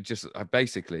because I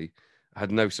basically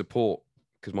had no support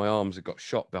because my arms had got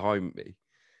shot behind me,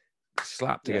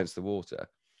 slapped against the water.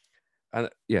 And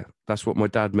yeah, that's what my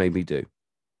dad made me do.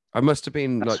 I must have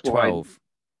been That's like 12.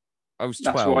 I was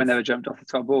 12. That's why I never jumped off the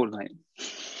top board, mate.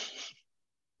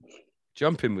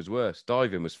 Jumping was worse.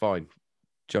 Diving was fine.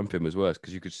 Jumping was worse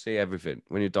because you could see everything.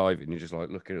 When you're diving, you're just like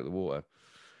looking at the water.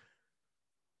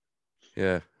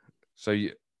 Yeah. So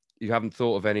you haven't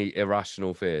thought of any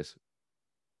irrational fears?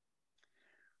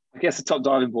 I guess the top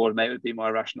diving board, mate, would be my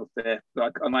irrational fear,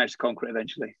 but I managed to conquer it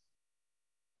eventually.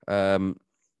 Trying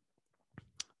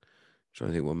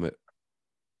to think 1 minute.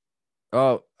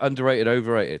 Oh, underrated,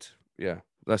 overrated. Yeah,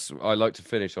 I like to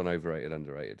finish on overrated,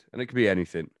 underrated, and it could be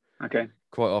anything. Okay.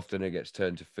 Quite often it gets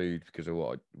turned to food because of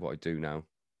what I do now.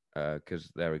 Because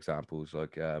they're examples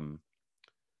like an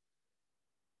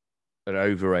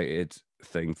overrated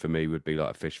thing for me would be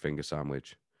like a fish finger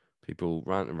sandwich. People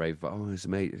rant and rave about, oh,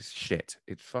 it's shit.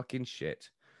 It's fucking shit.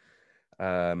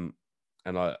 And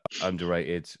like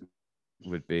underrated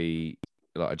would be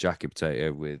like a jacket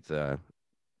potato with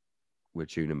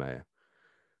tuna mayo.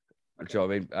 Okay. Do you know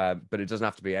what I mean? But it doesn't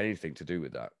have to be anything to do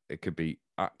with that. It could be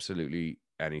absolutely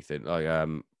anything. Like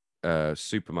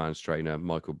Superman's trainer,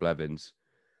 Michael Blevins,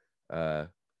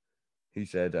 he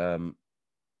said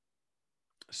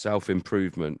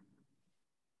self-improvement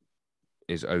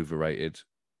is overrated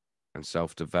and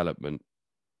self-development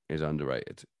is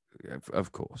underrated.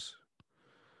 Of course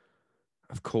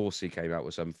he came out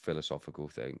with some philosophical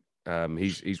thing.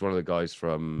 He's one of the guys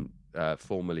from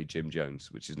formerly Jim Jones,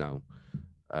 which is now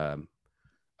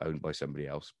owned by somebody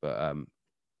else. But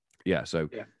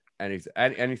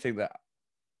anything that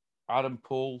Adam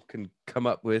Paul can come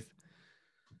up with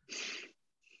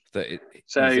that you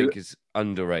think is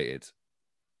underrated.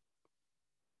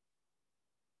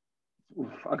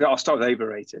 I'll start with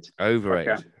overrated.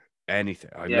 Overrated. Okay. Anything.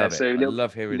 I love it. I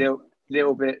love hearing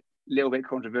little bit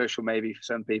controversial maybe for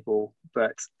some people,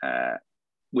 but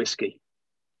whiskey.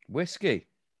 Whiskey?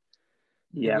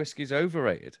 Yeah. Whiskey's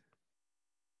overrated.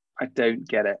 I don't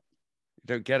get it. You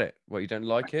don't get it? What, you don't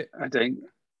like it? I don't.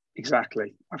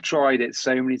 Exactly. I've tried it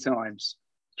so many times,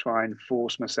 try and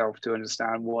force myself to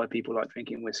understand why people like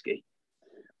drinking whiskey,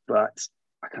 but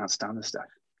I can't stand the stuff.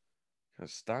 Can't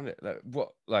stand it.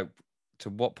 To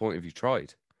what point have you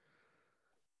tried?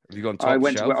 Have you gone top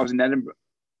shelf? I was in Edinburgh.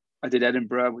 I did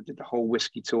Edinburgh. We did the whole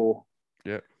whiskey tour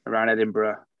around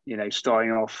Edinburgh, you know,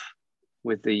 starting off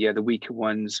with the weaker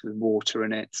ones with water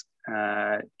in it,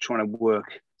 trying to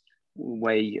work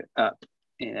way up,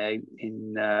 you know,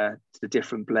 in the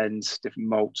different blends, different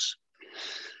malts.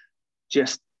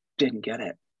 Just didn't get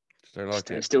it. Don't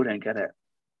like it. Still don't get it.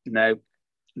 No.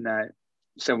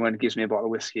 Someone gives me a bottle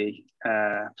of whiskey.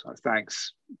 So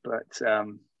thanks, but it's a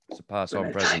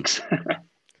pass-on present.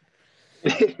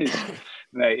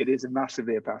 Mate, it is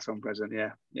massively a pass-on present.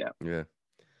 Yeah.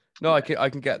 No, I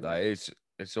can get that. It's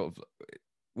sort of,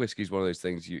 whiskey's one of those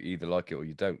things you either like it or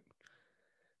you don't.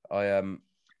 I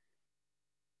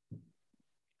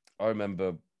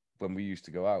remember when we used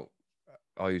to go out,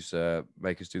 I used to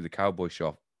make us do the cowboy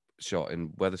shot in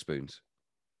Wetherspoons.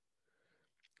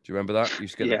 Do you remember that? You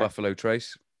used to get the Buffalo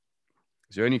Trace.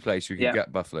 It's the only place you could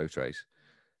get Buffalo Trace.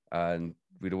 And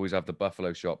we'd always have the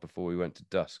Buffalo shot before we went to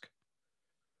dusk.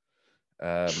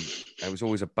 It was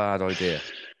always a bad idea.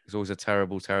 It was always a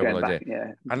terrible idea.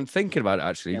 Yeah. And thinking about it,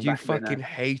 actually, you fucking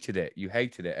hated it. You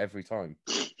hated it every time.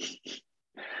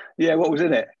 Yeah, what was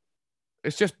in it?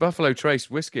 It's just Buffalo Trace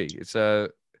whiskey.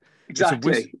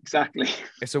 Exactly.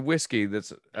 It's a whiskey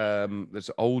that's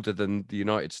older than the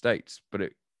United States, but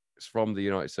it's from the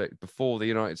United States. Before the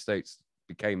United States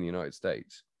became the United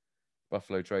States,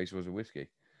 Buffalo Trace was a whiskey.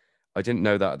 I didn't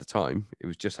know that at the time. It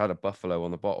was just had a buffalo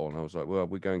on the bottle, and I was like, well,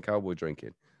 we're going cowboy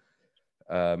drinking.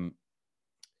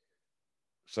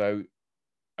 So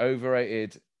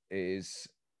overrated is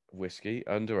whiskey,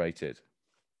 underrated.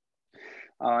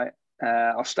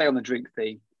 I'll stay on the drink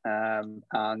theme. And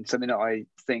something that I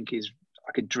think is,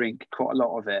 I could drink quite a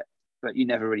lot of it, but you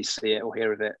never really see it or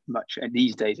hear of it much, and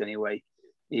these days anyway,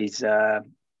 is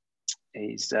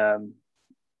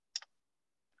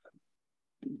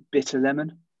bitter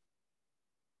lemon.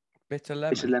 Bitter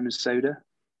lemon soda.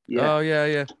 Yeah. Oh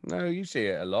yeah. No, you see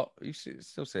it a lot. You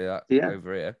still see that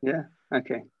over here. Yeah.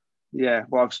 Okay. Yeah.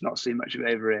 Well, I've not seen much of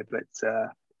it over here, but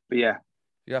yeah,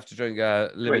 You have to drink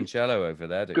limoncello over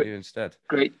there, don't you, instead?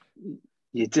 Great,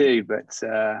 you do, but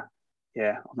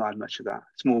yeah, I've not had much of that.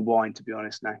 It's more wine, to be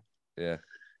honest. Now, Yeah.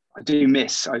 I do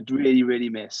miss. I really, really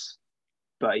miss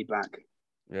Buddy back.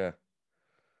 Yeah.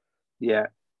 Yeah,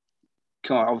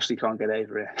 obviously can't get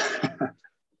over it.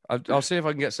 I'll see if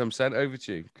I can get some sent over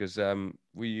to you because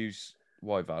we use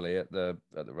Y Valley at the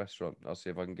restaurant. I'll see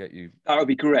if I can get you. That would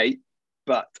be great,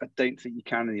 but I don't think you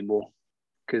can anymore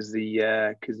because the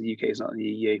UK is not in the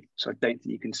EU, so I don't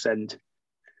think you can send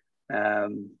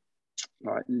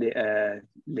like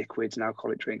liquids and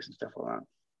alcoholic drinks and stuff like that.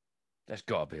 There's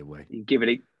got to be a way. You can give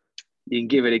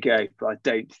it a go, but I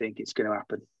don't think it's going to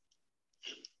happen.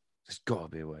 There's got to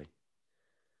be a way.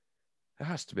 There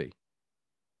has to be.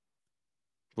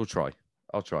 We'll try.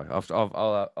 I'll try.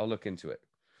 I'll look into it.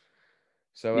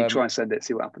 So you try and send it,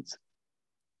 see what happens.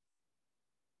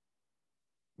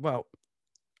 Well,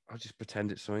 I'll just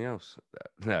pretend it's something else.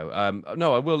 No,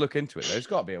 no, I will look into it. There's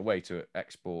got to be a way to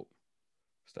export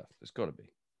stuff. There's got to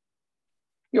be.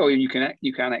 You know, you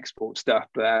can export stuff,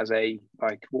 but as a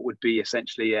like what would be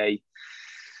essentially I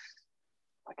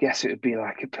guess it would be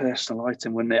like a personal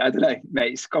item, wouldn't it? I don't know,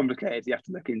 mate. It's complicated. You have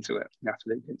to look into it. You have to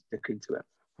look into it.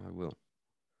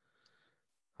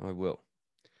 I will.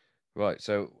 Right.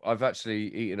 So I've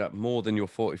actually eaten up more than your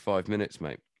 45 minutes,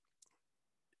 mate.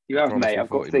 You have, mate. I've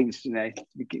got things,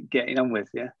 getting on with.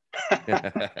 Yeah.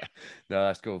 No,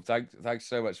 that's cool. Thanks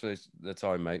so much for the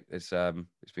time, mate. It's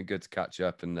been good to catch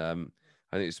up, and I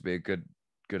think this will be a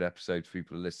good episode for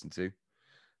people to listen to.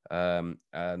 And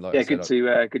like I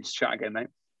said, good to chat again, mate.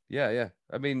 Yeah.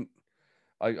 I mean,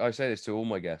 I say this to all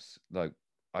my guests. Like,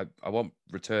 I want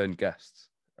return guests.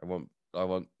 I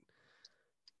want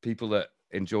people that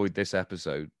enjoyed this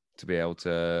episode to be able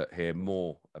to hear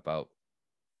more about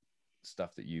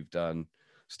stuff that you've done,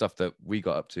 stuff that we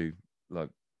got up to like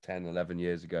 10, 11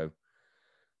 years ago. Do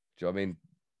you know what I mean?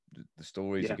 The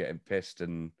stories of getting pissed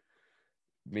and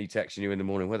me texting you in the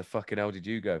morning, where the fucking hell did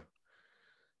you go?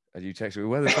 And you text me,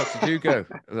 where the fuck did you go?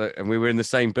 And we were in the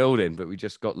same building, but we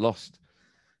just got lost.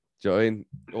 Do you know what I mean?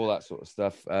 All that sort of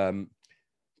stuff.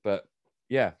 But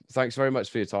yeah, thanks very much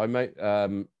for your time, mate.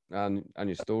 And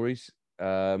your stories.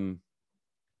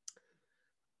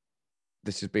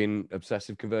 This has been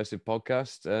Obsessive Conversive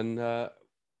Podcast, and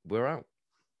we're out.